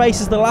lead of the race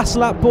as the last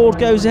lap board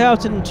goes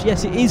out, and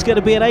yes, it is going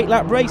to be an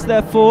 8-lap race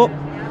therefore.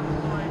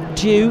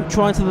 Dew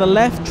trying to the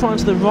left, trying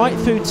to the right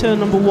through turn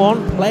number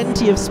 1.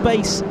 Plenty of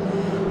space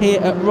here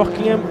at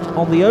Rockingham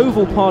on the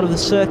oval part of the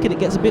circuit. It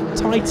gets a bit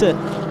tighter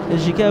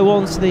as you go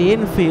on to the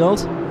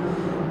infield.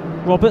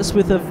 Roberts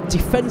with a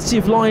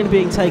defensive line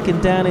being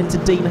taken down into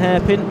Dean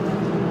Hairpin.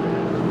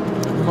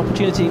 An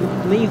opportunity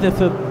neither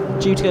for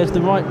Dew to go to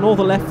the right nor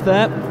the left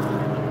there.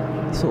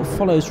 He sort of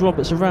follows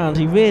Roberts around.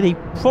 He really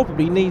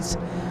probably needs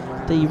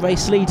the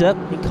race leader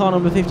in car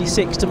number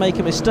 56 to make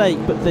a mistake,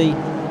 but the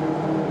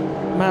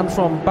man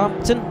from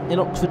Bampton in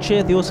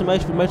Oxfordshire, the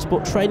automotive and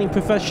motorsport training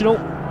professional,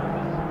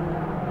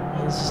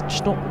 is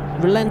just not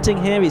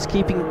relenting here. He's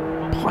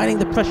piling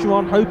the pressure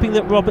on, hoping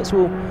that Roberts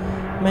will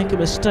make a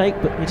mistake,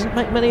 but he doesn't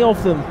make many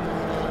of them,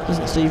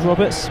 doesn't Steve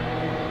Roberts?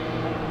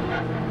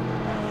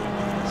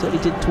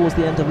 Certainly did towards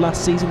the end of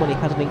last season when he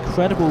had an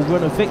incredible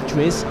run of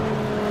victories.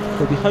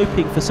 We'll be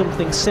hoping for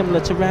something similar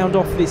to round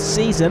off this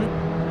season.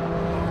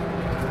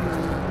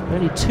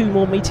 Only 2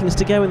 more meetings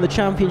to go in the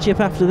championship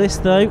after this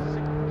though.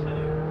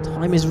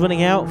 Time is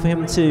running out for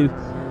him to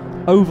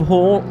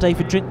overhaul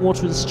David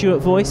Drinkwater and Stuart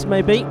Voice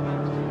maybe.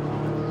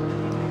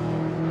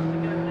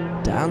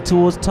 Down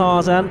towards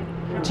Tarzan.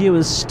 Dew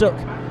is stuck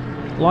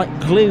like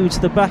glue to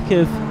the back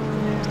of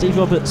Steve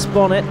Roberts'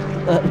 bonnet,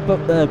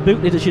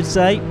 boot lid I should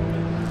say.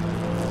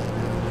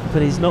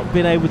 But he's not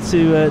been able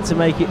to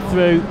make it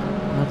through.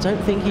 I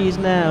don't think he is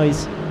now.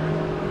 He's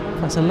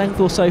perhaps a length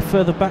or so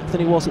further back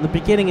than he was at the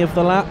beginning of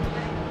the lap.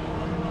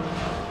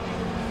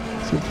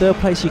 So in 3rd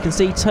place you can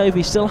see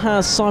Tovey still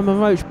has Simon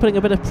Roach putting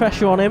a bit of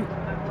pressure on him.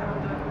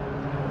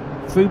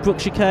 Through Brook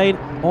Chicane,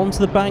 onto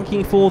the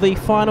banking for the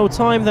final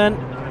time then.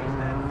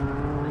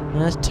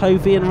 There's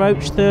Tovey and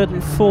Roach 3rd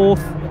and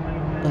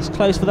 4th. As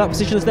close for that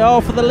position as they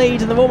are for the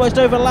lead, and they're almost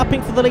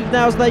overlapping for the lead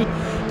now as they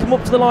come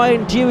up to the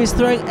line. Dew is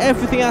throwing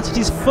everything at it,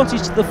 his foot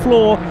is to the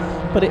floor,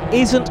 but it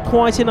isn't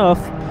quite enough,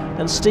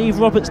 and Steve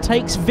Roberts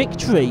takes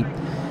victory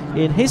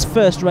in his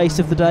first race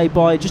of the day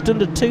by just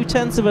under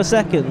 0.2 of a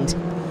second.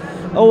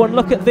 Oh, and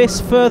look at this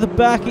further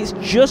back, it's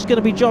just going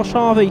to be Josh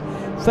Harvey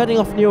fending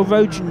off Neil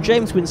Roach, and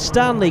James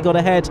Winstanley got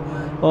ahead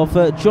of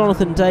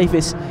Jonathan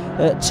Davis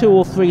 2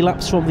 or 3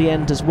 laps from the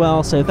end as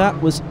well. So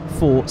that was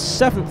for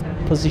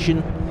 7th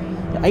position,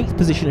 8th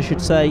position I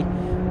should say.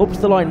 Up to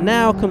the line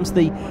now comes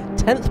the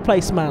 10th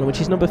place man,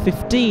 which is number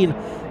 15,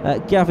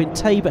 Gavin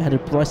Tabor, ahead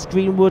of Bryce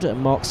Greenwood and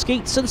Mark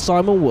Skeets and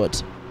Simon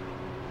Wood.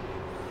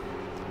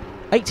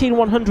 18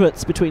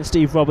 100ths between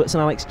Steve Roberts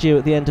and Alex Dew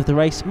at the end of the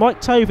race. Mike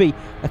Tovey,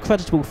 a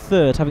creditable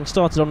 3rd, having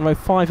started on row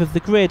 5 of the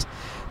grid.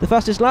 The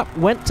fastest lap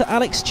went to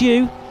Alex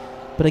Dew,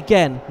 but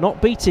again,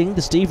 not beating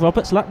the Steve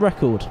Roberts lap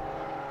record.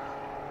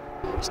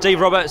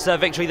 Steve Roberts,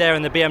 victory there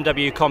in the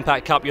BMW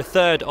Compact Cup, your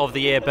 3rd of the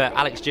year, but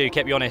Alex Dew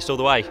kept you honest all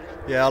the way.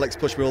 Yeah, Alex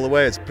pushed me all the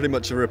way. It's pretty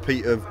much a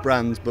repeat of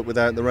Brands, but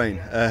without the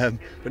rain.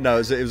 But no,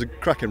 it was a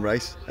cracking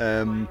race.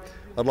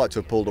 I'd like to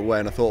have pulled away,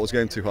 and I thought I was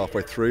going to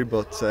halfway through,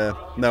 but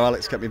no,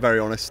 Alex kept me very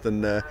honest,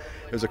 and it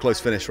was a close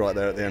finish right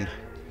there at the end.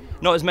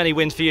 Not as many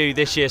wins for you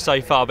this year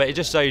so far, but it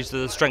just shows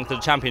the strength of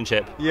the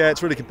championship. Yeah,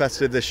 it's really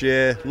competitive this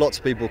year. Lots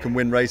of people can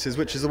win races,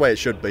 which is the way it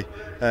should be.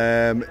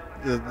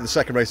 The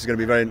second race is going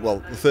to be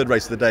the 3rd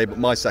race of the day, but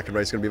my second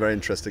race is going to be very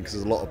interesting because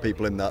there's a lot of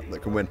people in that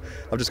can win.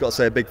 I've just got to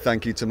say a big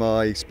thank you to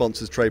my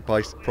sponsors, Trade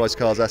Price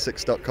Cars,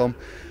 Essex.com,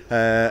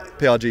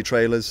 PRG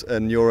Trailers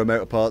and Euro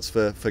Motor Parts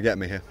for getting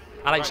me here.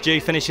 Alex Dew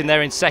finishing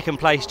there in 2nd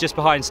place, just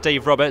behind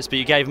Steve Roberts, but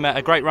you gave him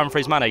a great run for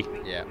his money.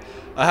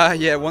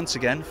 Yeah, once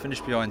again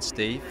finished behind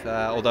Steve,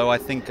 although I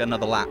think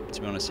another lap, to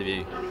be honest with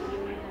you,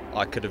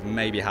 I could have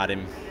maybe had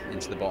him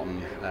into the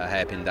bottom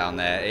hairpin down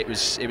there. It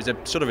was a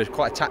sort of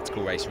quite a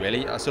tactical race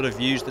really. I sort of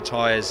used the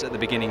tyres at the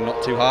beginning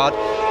not too hard,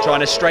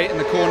 trying to straighten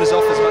the corners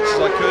off as much as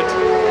I could,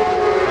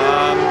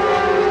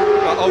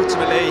 but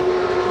ultimately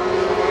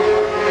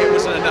it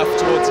wasn't enough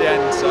towards the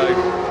end, so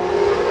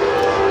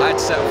I had to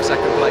settle for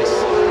 2nd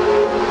place.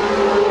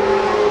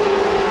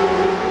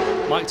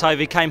 Mike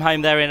Tovey came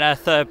home there in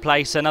 3rd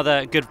place,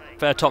 another good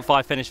top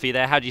 5 finish for you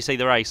there. How do you see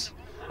the race?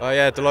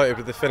 Yeah, delighted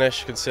with the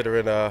finish,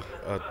 considering a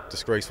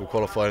disgraceful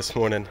qualifier this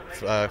morning,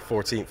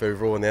 14th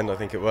overall in the end I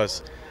think it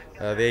was.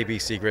 The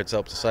ABC grids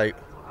helped us out,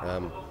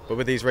 but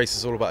with these races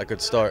it's all about a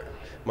good start.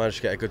 Managed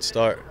to get a good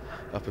start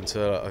up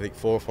until I think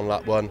 4th on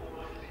lap 1,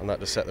 and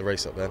that just set the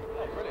race up then.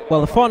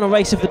 Well, the final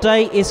race of the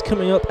day is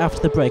coming up after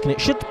the break, and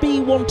it should be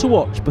one to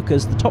watch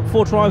because the top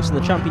 4 drivers in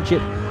the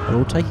championship are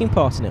all taking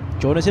part in it.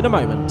 Join us in a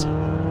moment.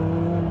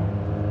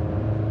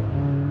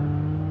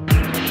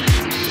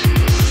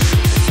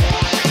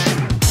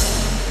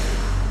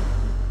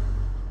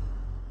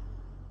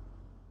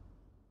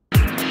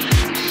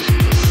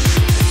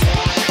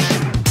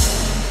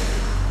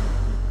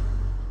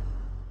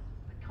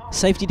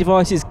 Safety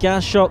devices,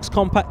 gas shocks,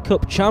 Compact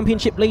Cup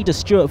Championship leader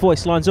Stuart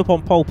Voice lines up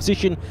on pole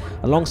position.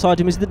 Alongside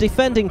him is the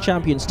defending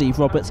champion Steve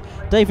Roberts.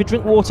 David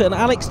Drinkwater and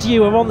Alex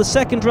Dew are on the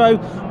second row,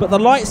 but the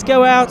lights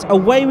go out.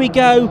 Away we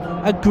go.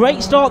 A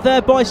great start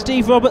there by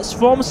Steve Roberts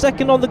from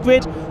second on the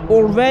grid,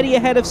 already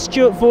ahead of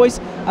Stuart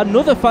Voice.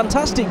 Another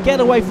fantastic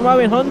getaway from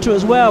Owen Hunter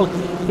as well.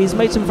 He's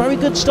made some very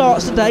good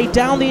starts today.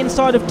 Down the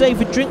inside of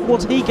David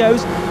Drinkwater he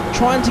goes,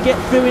 trying to get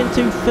through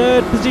into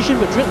third position,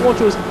 but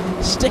Drinkwater was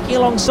sticking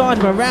alongside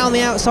him around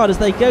the outside as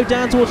they go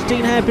down towards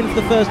Dean Hairpin for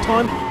the first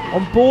time.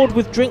 On board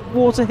with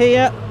Drinkwater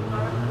here.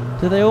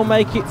 Do they all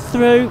make it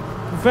through?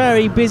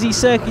 Very busy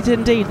circuit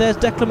indeed. There's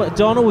Declan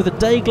McDonald with a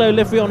Dayglow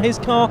livery on his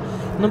car.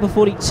 Number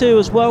 42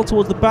 as well.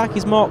 Towards the back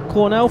is Mark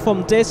Cornell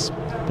from Dis.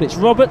 But it's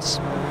Roberts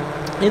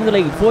in the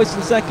lead. Voice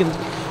in second.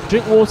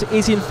 Drinkwater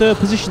is in third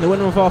position, the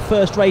winner of our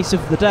first race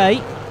of the day.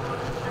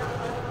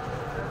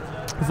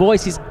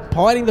 Voice is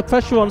piling the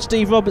pressure on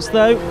Steve Roberts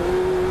though.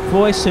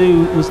 Voice,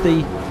 who was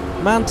the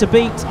man to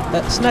beat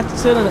at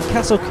Snetterton and at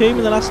Castle Combe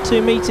in the last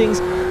two meetings.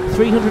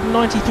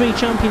 393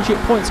 championship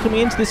points coming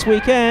into this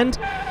weekend.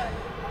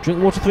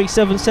 Drinkwater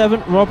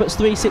 377, Roberts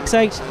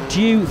 368,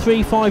 Dew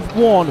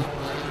 351.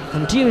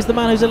 And Dew is the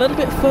man who's a little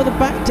bit further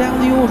back down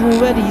the order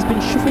already. He's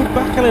been shuffled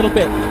back a little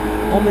bit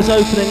on this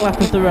opening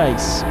lap of the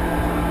race.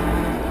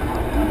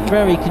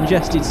 Very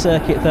congested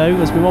circuit though,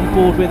 as we're on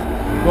board with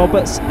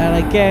Roberts,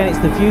 and again it's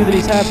the view that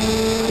he's had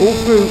all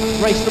through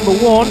race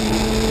number one.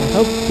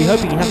 I'll be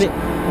hoping he has it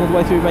all the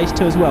way through race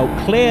two as well.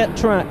 Clear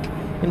track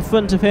in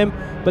front of him,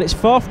 but it's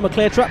far from a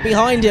clear track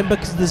behind him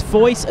because there's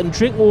Voice and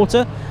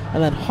Drinkwater,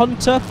 and then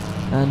Hunter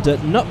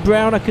and Nut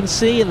Brown I can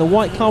see in the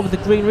white car with the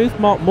green roof.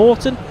 Mark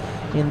Morton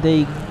in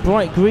the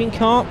bright green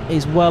car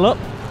is well up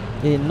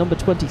in number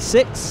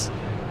 26,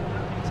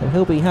 so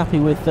he'll be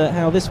happy with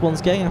how this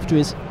one's going after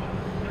his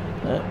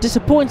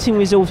disappointing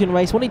result in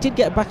race one. He did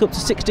get back up to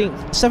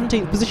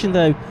 17th position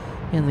though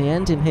in the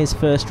end in his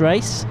first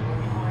race.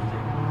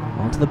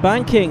 Onto the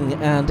banking,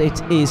 and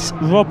it is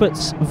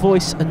Roberts,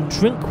 Voice and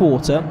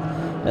Drinkwater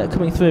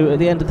coming through at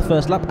the end of the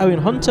first lap. Owen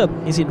Hunter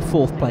is in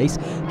fourth place.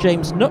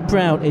 James Nut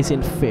Brown is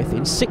in fifth.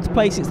 In sixth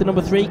place it's the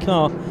number 3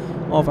 car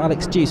of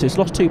Alex Dew, so he's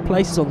lost 2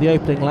 places on the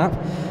opening lap.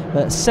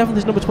 Seventh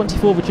is number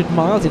 24 Richard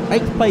Miles. In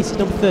 8th place is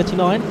number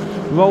 39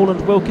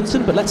 Roland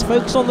Wilkinson. But let's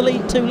focus on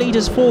the two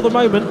leaders for the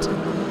moment.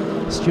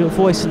 Stuart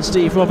Voice and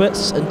Steve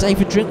Roberts, and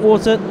David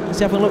Drinkwater is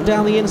having a look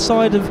down the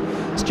inside of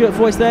Stuart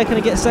Voice there. Can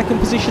he get second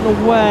position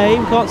away?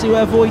 We can't see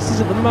where Voice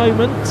is at the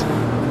moment.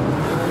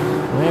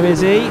 Where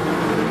is he?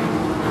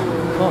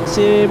 Can't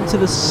see him to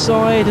the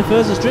side of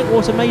us as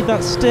Drinkwater made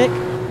that stick.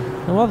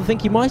 I rather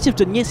think he might have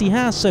done. Yes, he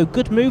has. So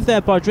good move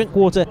there by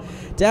Drinkwater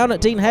down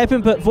at Dean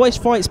Hairpin, but Voice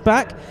fights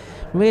back,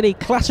 really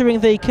clattering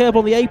the curb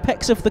on the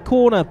apex of the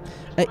corner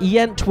at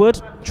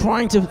Yentwood,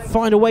 trying to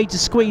find a way to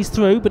squeeze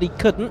through, but he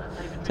couldn't.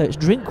 So it's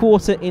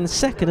Drinkwater in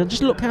second, and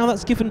just look how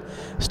that's given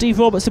Steve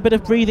Roberts a bit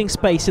of breathing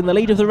space in the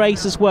lead of the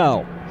race as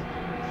well.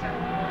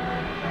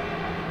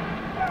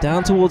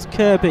 Down towards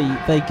Kirby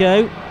they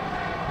go.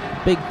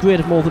 Big grid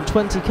of more than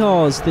 20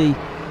 cars, the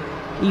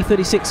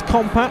E36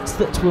 compacts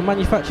that were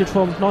manufactured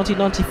from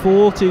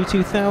 1994 to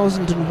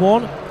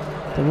 2001.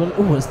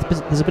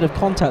 There's a bit of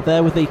contact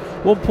there with the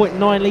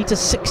 1.9 litre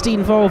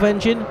 16 valve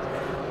engine.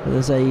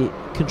 There's a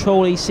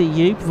control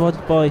ECU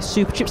provided by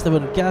Superchips. They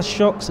run gas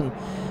shocks and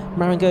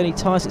Marangoni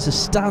tyres. It's a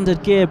standard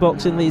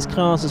gearbox in these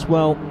cars as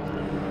well.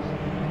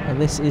 And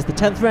this is the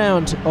 10th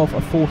round of a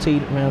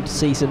 14-round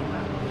season,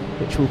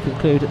 which will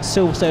conclude at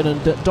Silverstone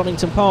and at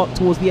Donington Park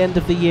towards the end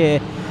of the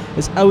year.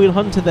 As Owen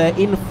Hunter there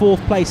in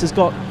fourth place has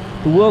got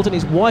the world and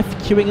his wife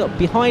queuing up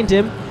behind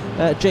him.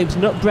 James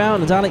Nut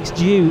Brown and Alex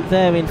Dew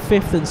there in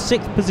 5th and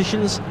 6th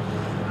positions.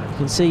 You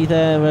can see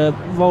there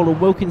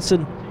Roland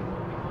Wilkinson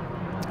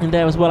in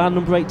there as well, and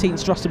number 18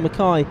 Straston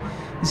Mackay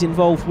is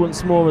involved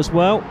once more as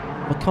well.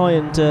 Mackay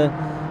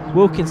and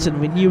Wilkinson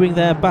renewing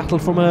their battle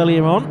from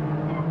earlier on.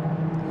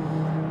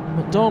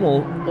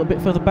 McDonald a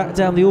bit further back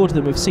down the order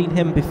than we've seen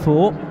him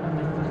before.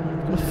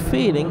 I've got a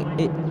feeling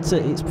it's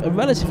a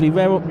relatively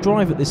rare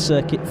drive at this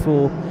circuit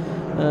for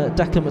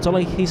Declan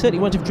McDonald. He certainly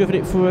won't have driven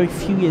it for a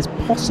few years,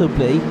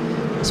 possibly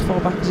as far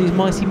back as his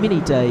Mighty Mini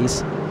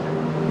days,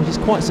 which is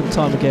quite some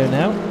time ago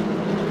now.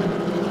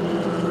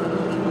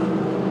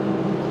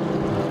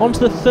 On to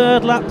the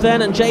third lap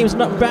then, and James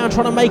Nut Brown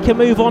trying to make a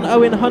move on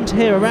Owen Hunter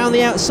here around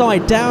the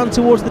outside, down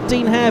towards the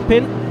Dean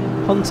Hairpin.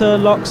 Hunter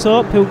locks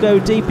up, he'll go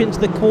deep into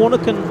the corner.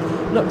 Can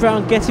Nut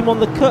Brown get him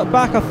on the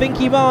cutback? I think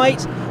he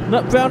might.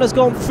 Nut Brown has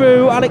gone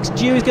through, Alex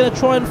Dew is going to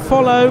try and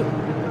follow.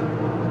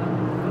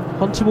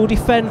 Hunter will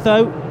defend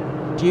though.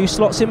 Dew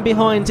slots in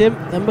behind him,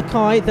 then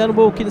Mackay, then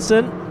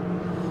Wilkinson.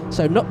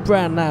 So Nut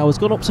Brown now has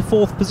gone up to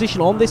 4th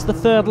position on this, the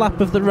third lap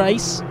of the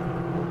race.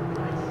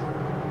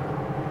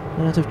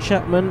 Out of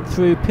Chapman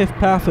through Piff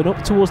Paff and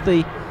up towards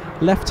the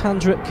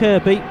left-hander at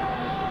Kirby.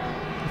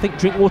 I think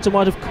Drinkwater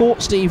might have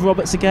caught Steve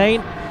Roberts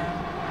again.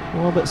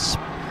 Roberts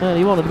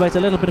early on had made a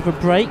little bit of a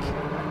break.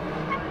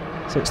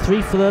 So it's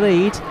 3 for the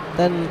lead,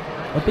 then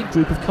a big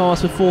group of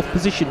cars for 4th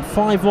position,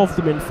 5 of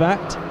them in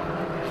fact.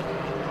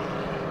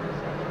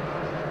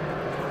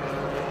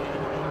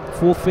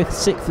 4th, 5th,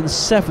 6th and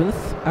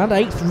 7th and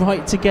 8th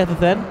right together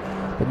then.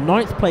 The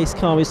 9th place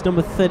car is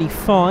number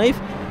 35,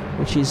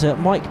 which is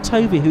Mike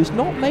Tovey, who's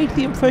not made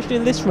the impression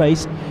in this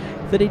race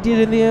that he did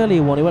in the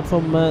earlier one. He went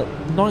from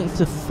 9th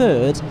to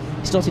 3rd.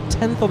 He started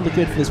 10th on the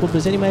grid for this one, but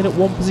he's only made up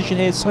one position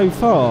here so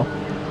far.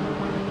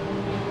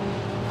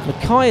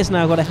 Mackay has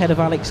now got ahead of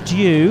Alex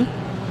Dew.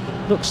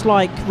 Looks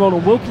like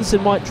Ronald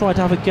Wilkinson might try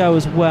to have a go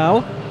as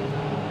well.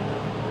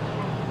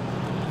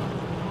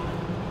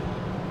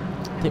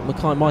 I think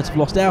Mackay might have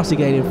lost out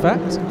again, in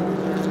fact.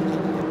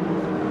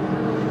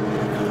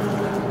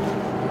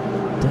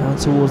 Down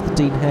towards the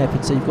Dean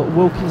hairpin, so you've got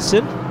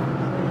Wilkinson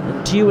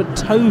and Dew and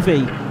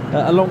Tovey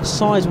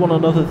alongside one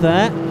another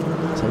there.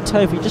 So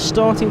Tovey just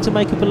starting to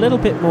make up a little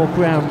bit more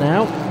ground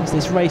now as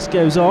this race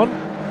goes on.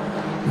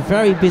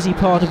 Very busy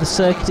part of the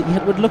circuit at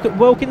Yentwood. Look at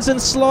Wilkinson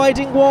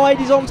sliding wide,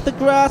 he's onto the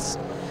grass.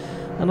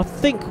 And I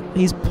think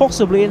he's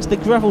possibly into the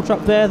gravel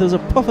trap there. There's a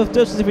puff of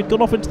dust as if he'd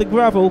gone off into the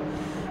gravel.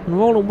 And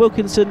Roland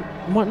Wilkinson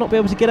might not be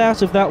able to get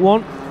out of that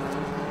one.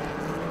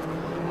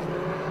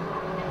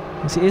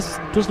 Yes,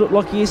 it does look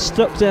like he is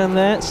stuck down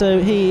there, so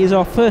he is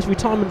our first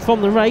retirement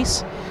from the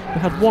race. We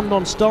had one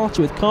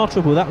non-starter with car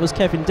trouble, that was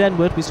Kevin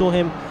Denwood. We saw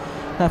him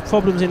have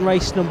problems in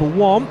race number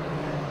 1.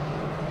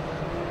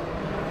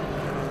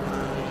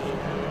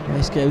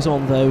 Race goes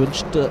on though, and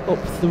just up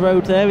the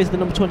road there is the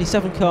number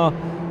 27 car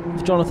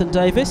of Jonathan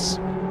Davis.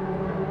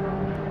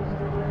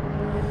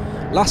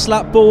 Last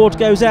lap board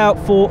goes out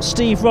for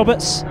Steve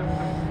Roberts,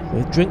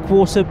 with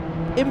Drinkwater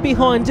in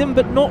behind him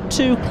but not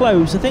too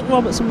close. I think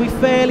Roberts will be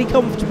fairly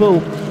comfortable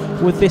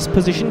with this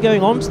position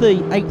going on to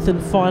the 8th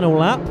and final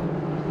lap.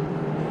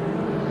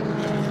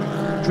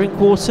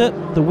 Drinkwater,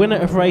 the winner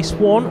of race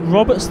 1,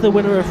 Roberts the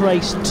winner of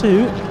race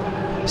 2.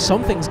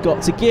 Something's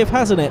got to give,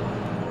 hasn't it?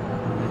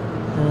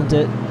 And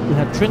we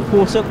had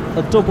Drinkwater,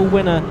 a double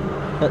winner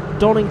at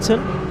Donington.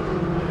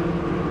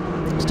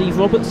 Steve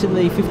Roberts in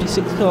the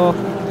 56 car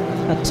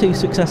had 2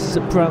 successes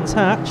at Brands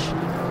Hatch.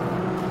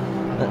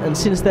 And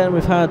since then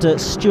we've had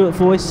Stuart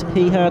Voice.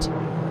 He had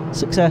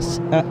success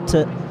at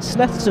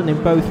Snetterton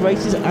in both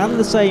races and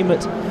the same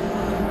at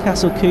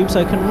Castle Combe.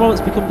 So can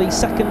Roberts become the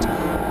second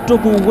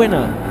double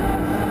winner,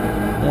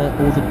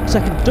 or the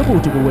second double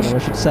winner I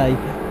should say,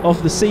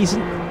 of the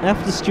season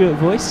after Stuart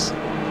Voice?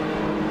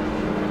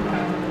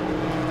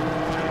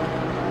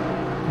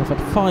 We've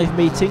had 5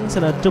 meetings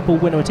and a double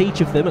winner at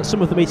each of them. At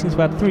some of the meetings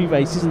we've had 3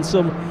 races and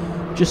some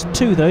just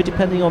 2 though,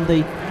 depending on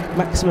the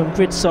maximum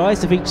grid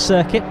size of each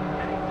circuit.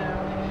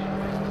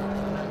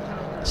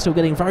 Still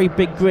getting very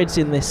big grids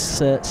in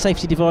this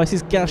safety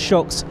devices, gas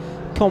shocks,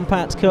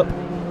 compact cup.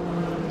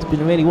 It's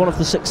been really one of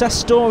the success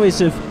stories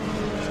of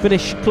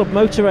British club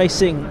motor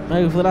racing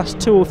over the last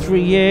 2 or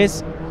 3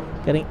 years.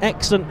 Getting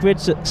excellent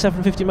grids at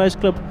 750 Motor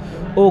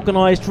Club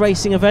organised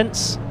racing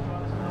events.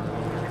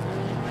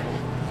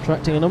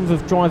 Attracting a number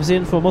of drivers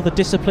in from other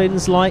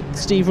disciplines like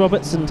Steve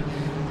Roberts and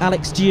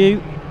Alex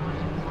Dew.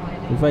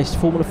 We've raced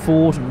Formula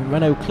Ford and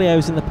Renault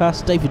Clios in the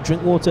past. David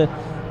Drinkwater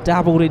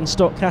dabbled in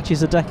stock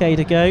catches a decade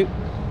ago.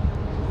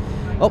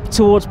 Up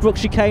towards Brook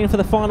Chicane for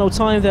the final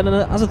time then, and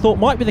as I thought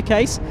might be the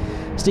case,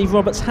 Steve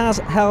Roberts has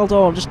held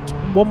on. Just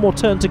one more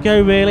turn to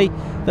go really,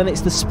 then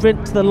it's the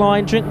sprint to the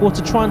line.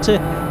 Drinkwater trying to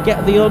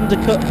get the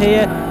undercut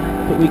here,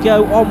 but we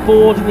go on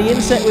board in the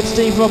inset with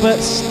Steve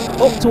Roberts,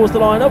 up towards the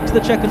line, up to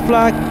the checkered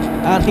flag,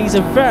 and he's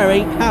a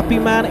very happy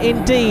man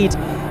indeed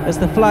as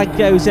the flag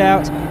goes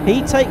out.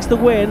 He takes the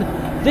win,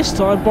 this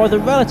time by the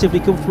relatively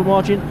comfortable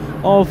margin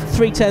of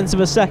 0.3 of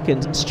a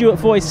second. Stuart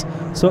Voice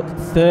took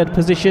 3rd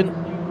position.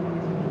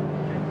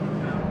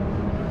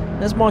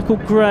 There's Michael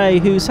Gray,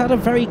 who's had a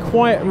very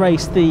quiet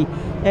race, the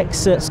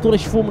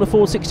ex-Scottish Formula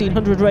Ford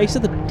 1600 racer,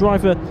 the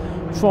driver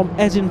from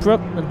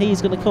Edinburgh, and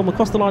he's going to come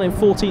across the line in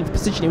 14th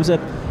position. He was a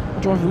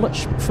driver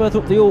much further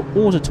up the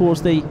order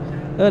towards the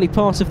early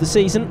part of the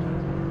season.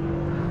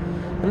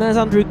 And there's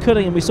Andrew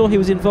Cunningham. We saw he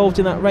was involved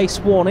in that race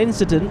 1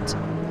 incident,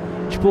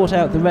 which brought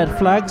out the red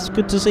flags.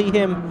 Good to see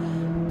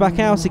him back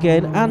out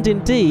again, and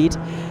indeed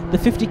the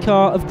 50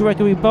 car of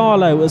Gregory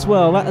Barlow as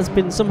well. That has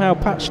been somehow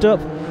patched up.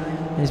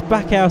 He's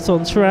back out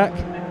on track,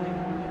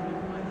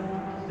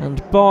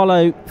 and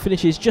Barlow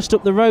finishes just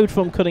up the road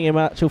from Cunningham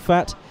in actual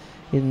fact,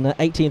 in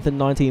 18th and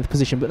 19th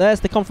position. But there's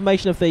the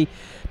confirmation of the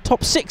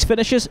top 6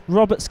 finishers.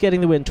 Roberts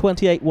getting the win,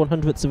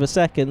 28/100ths of a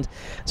second.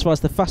 As far as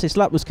the fastest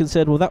lap was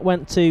concerned, well, that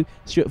went to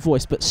Stuart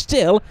Voice, but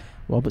still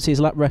Roberts'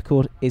 lap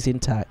record is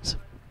intact.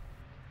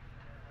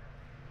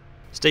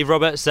 Steve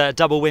Roberts,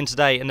 double win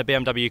today in the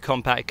BMW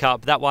Compact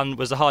Cup. That one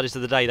was the hardest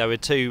of the day though,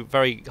 with 2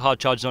 very hard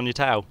charges on your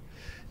tail.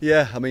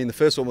 Yeah, I mean the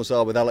first one was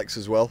hard with Alex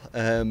as well,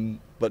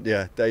 but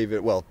yeah, David,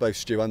 well both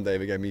Stu and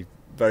David gave me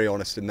very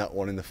honest in that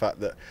one, in the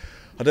fact that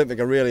I don't think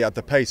I really had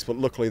the pace, but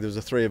luckily there was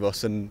the 3 of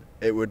us and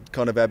it would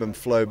kind of ebb and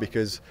flow,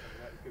 because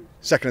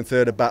second and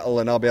third a battle,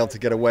 and I'll be able to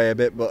get away a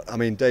bit. But I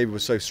mean, David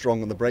was so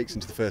strong on the brakes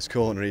into the first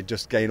corner, he'd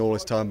just gain all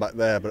his time back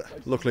there. But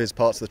luckily, there's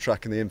parts of the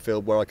track in the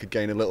infield where I could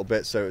gain a little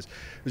bit, so it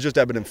was just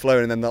ebbing and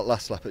flowing. And then that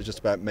last lap, it was just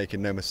about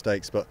making no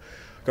mistakes. But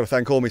I've got to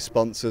thank all my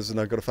sponsors, and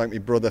I've got to thank my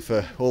brother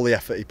for all the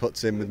effort he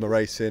puts in with my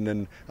racing,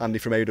 and Andy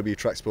from AW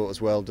Tracksport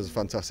as well does a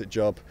fantastic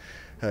job.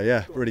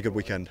 Yeah, really good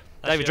weekend.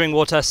 David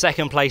Drinkwater,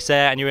 second place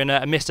there, and you're in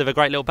a midst of a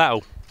great little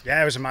battle.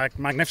 Yeah, it was a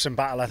magnificent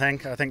battle, I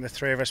think. I think the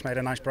three of us made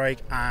a nice break,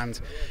 and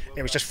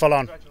it was just full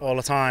on all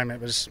the time. It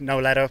was no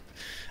let up.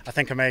 I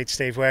think I made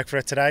Steve work for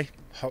it today.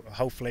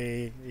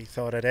 Hopefully he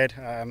thought I did,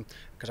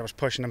 because I was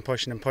pushing and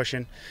pushing and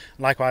pushing.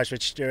 Likewise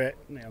with Stuart,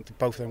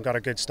 both of them got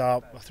a good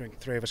start. I think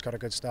three of us got a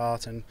good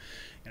start, and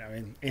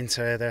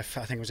into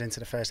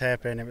the first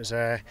hairpin, it was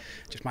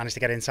just managed to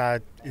get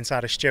inside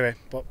of Stuart.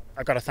 But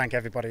I've got to thank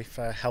everybody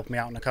for helping me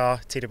out in the car.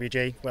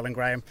 TWG, Will and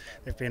Graham,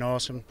 they've been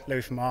awesome.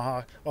 Louis from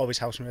Maha always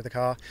helps me with the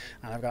car,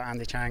 and I've got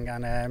Andy Chang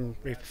and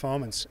Reef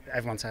Performance.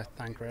 Everyone to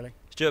thank, really.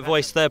 Stuart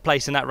Voice, third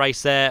place in that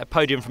race there,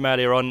 podium from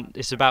earlier on.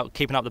 It's about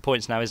keeping up the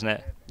points now, isn't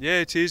it? Yeah,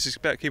 it is. It's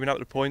about keeping up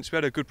the points. We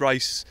had a good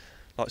race.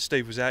 Like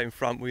Steve was out in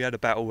front. We had a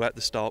battle at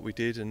the start. We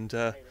did, and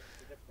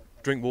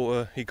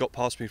Drinkwater, he got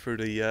past me through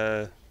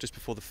the just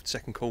before the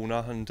second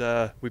corner, and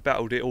we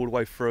battled it all the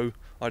way through.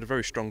 I had a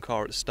very strong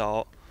car at the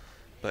start,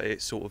 but it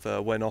sort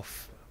of went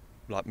off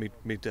like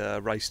mid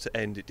race to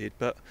end. It did,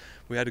 but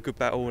we had a good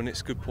battle, and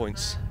it's good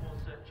points.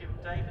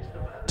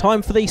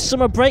 Time for the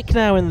summer break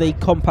now in the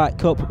Compact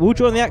Cup. We'll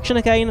join the action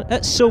again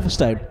at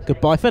Silverstone.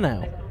 Goodbye for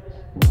now.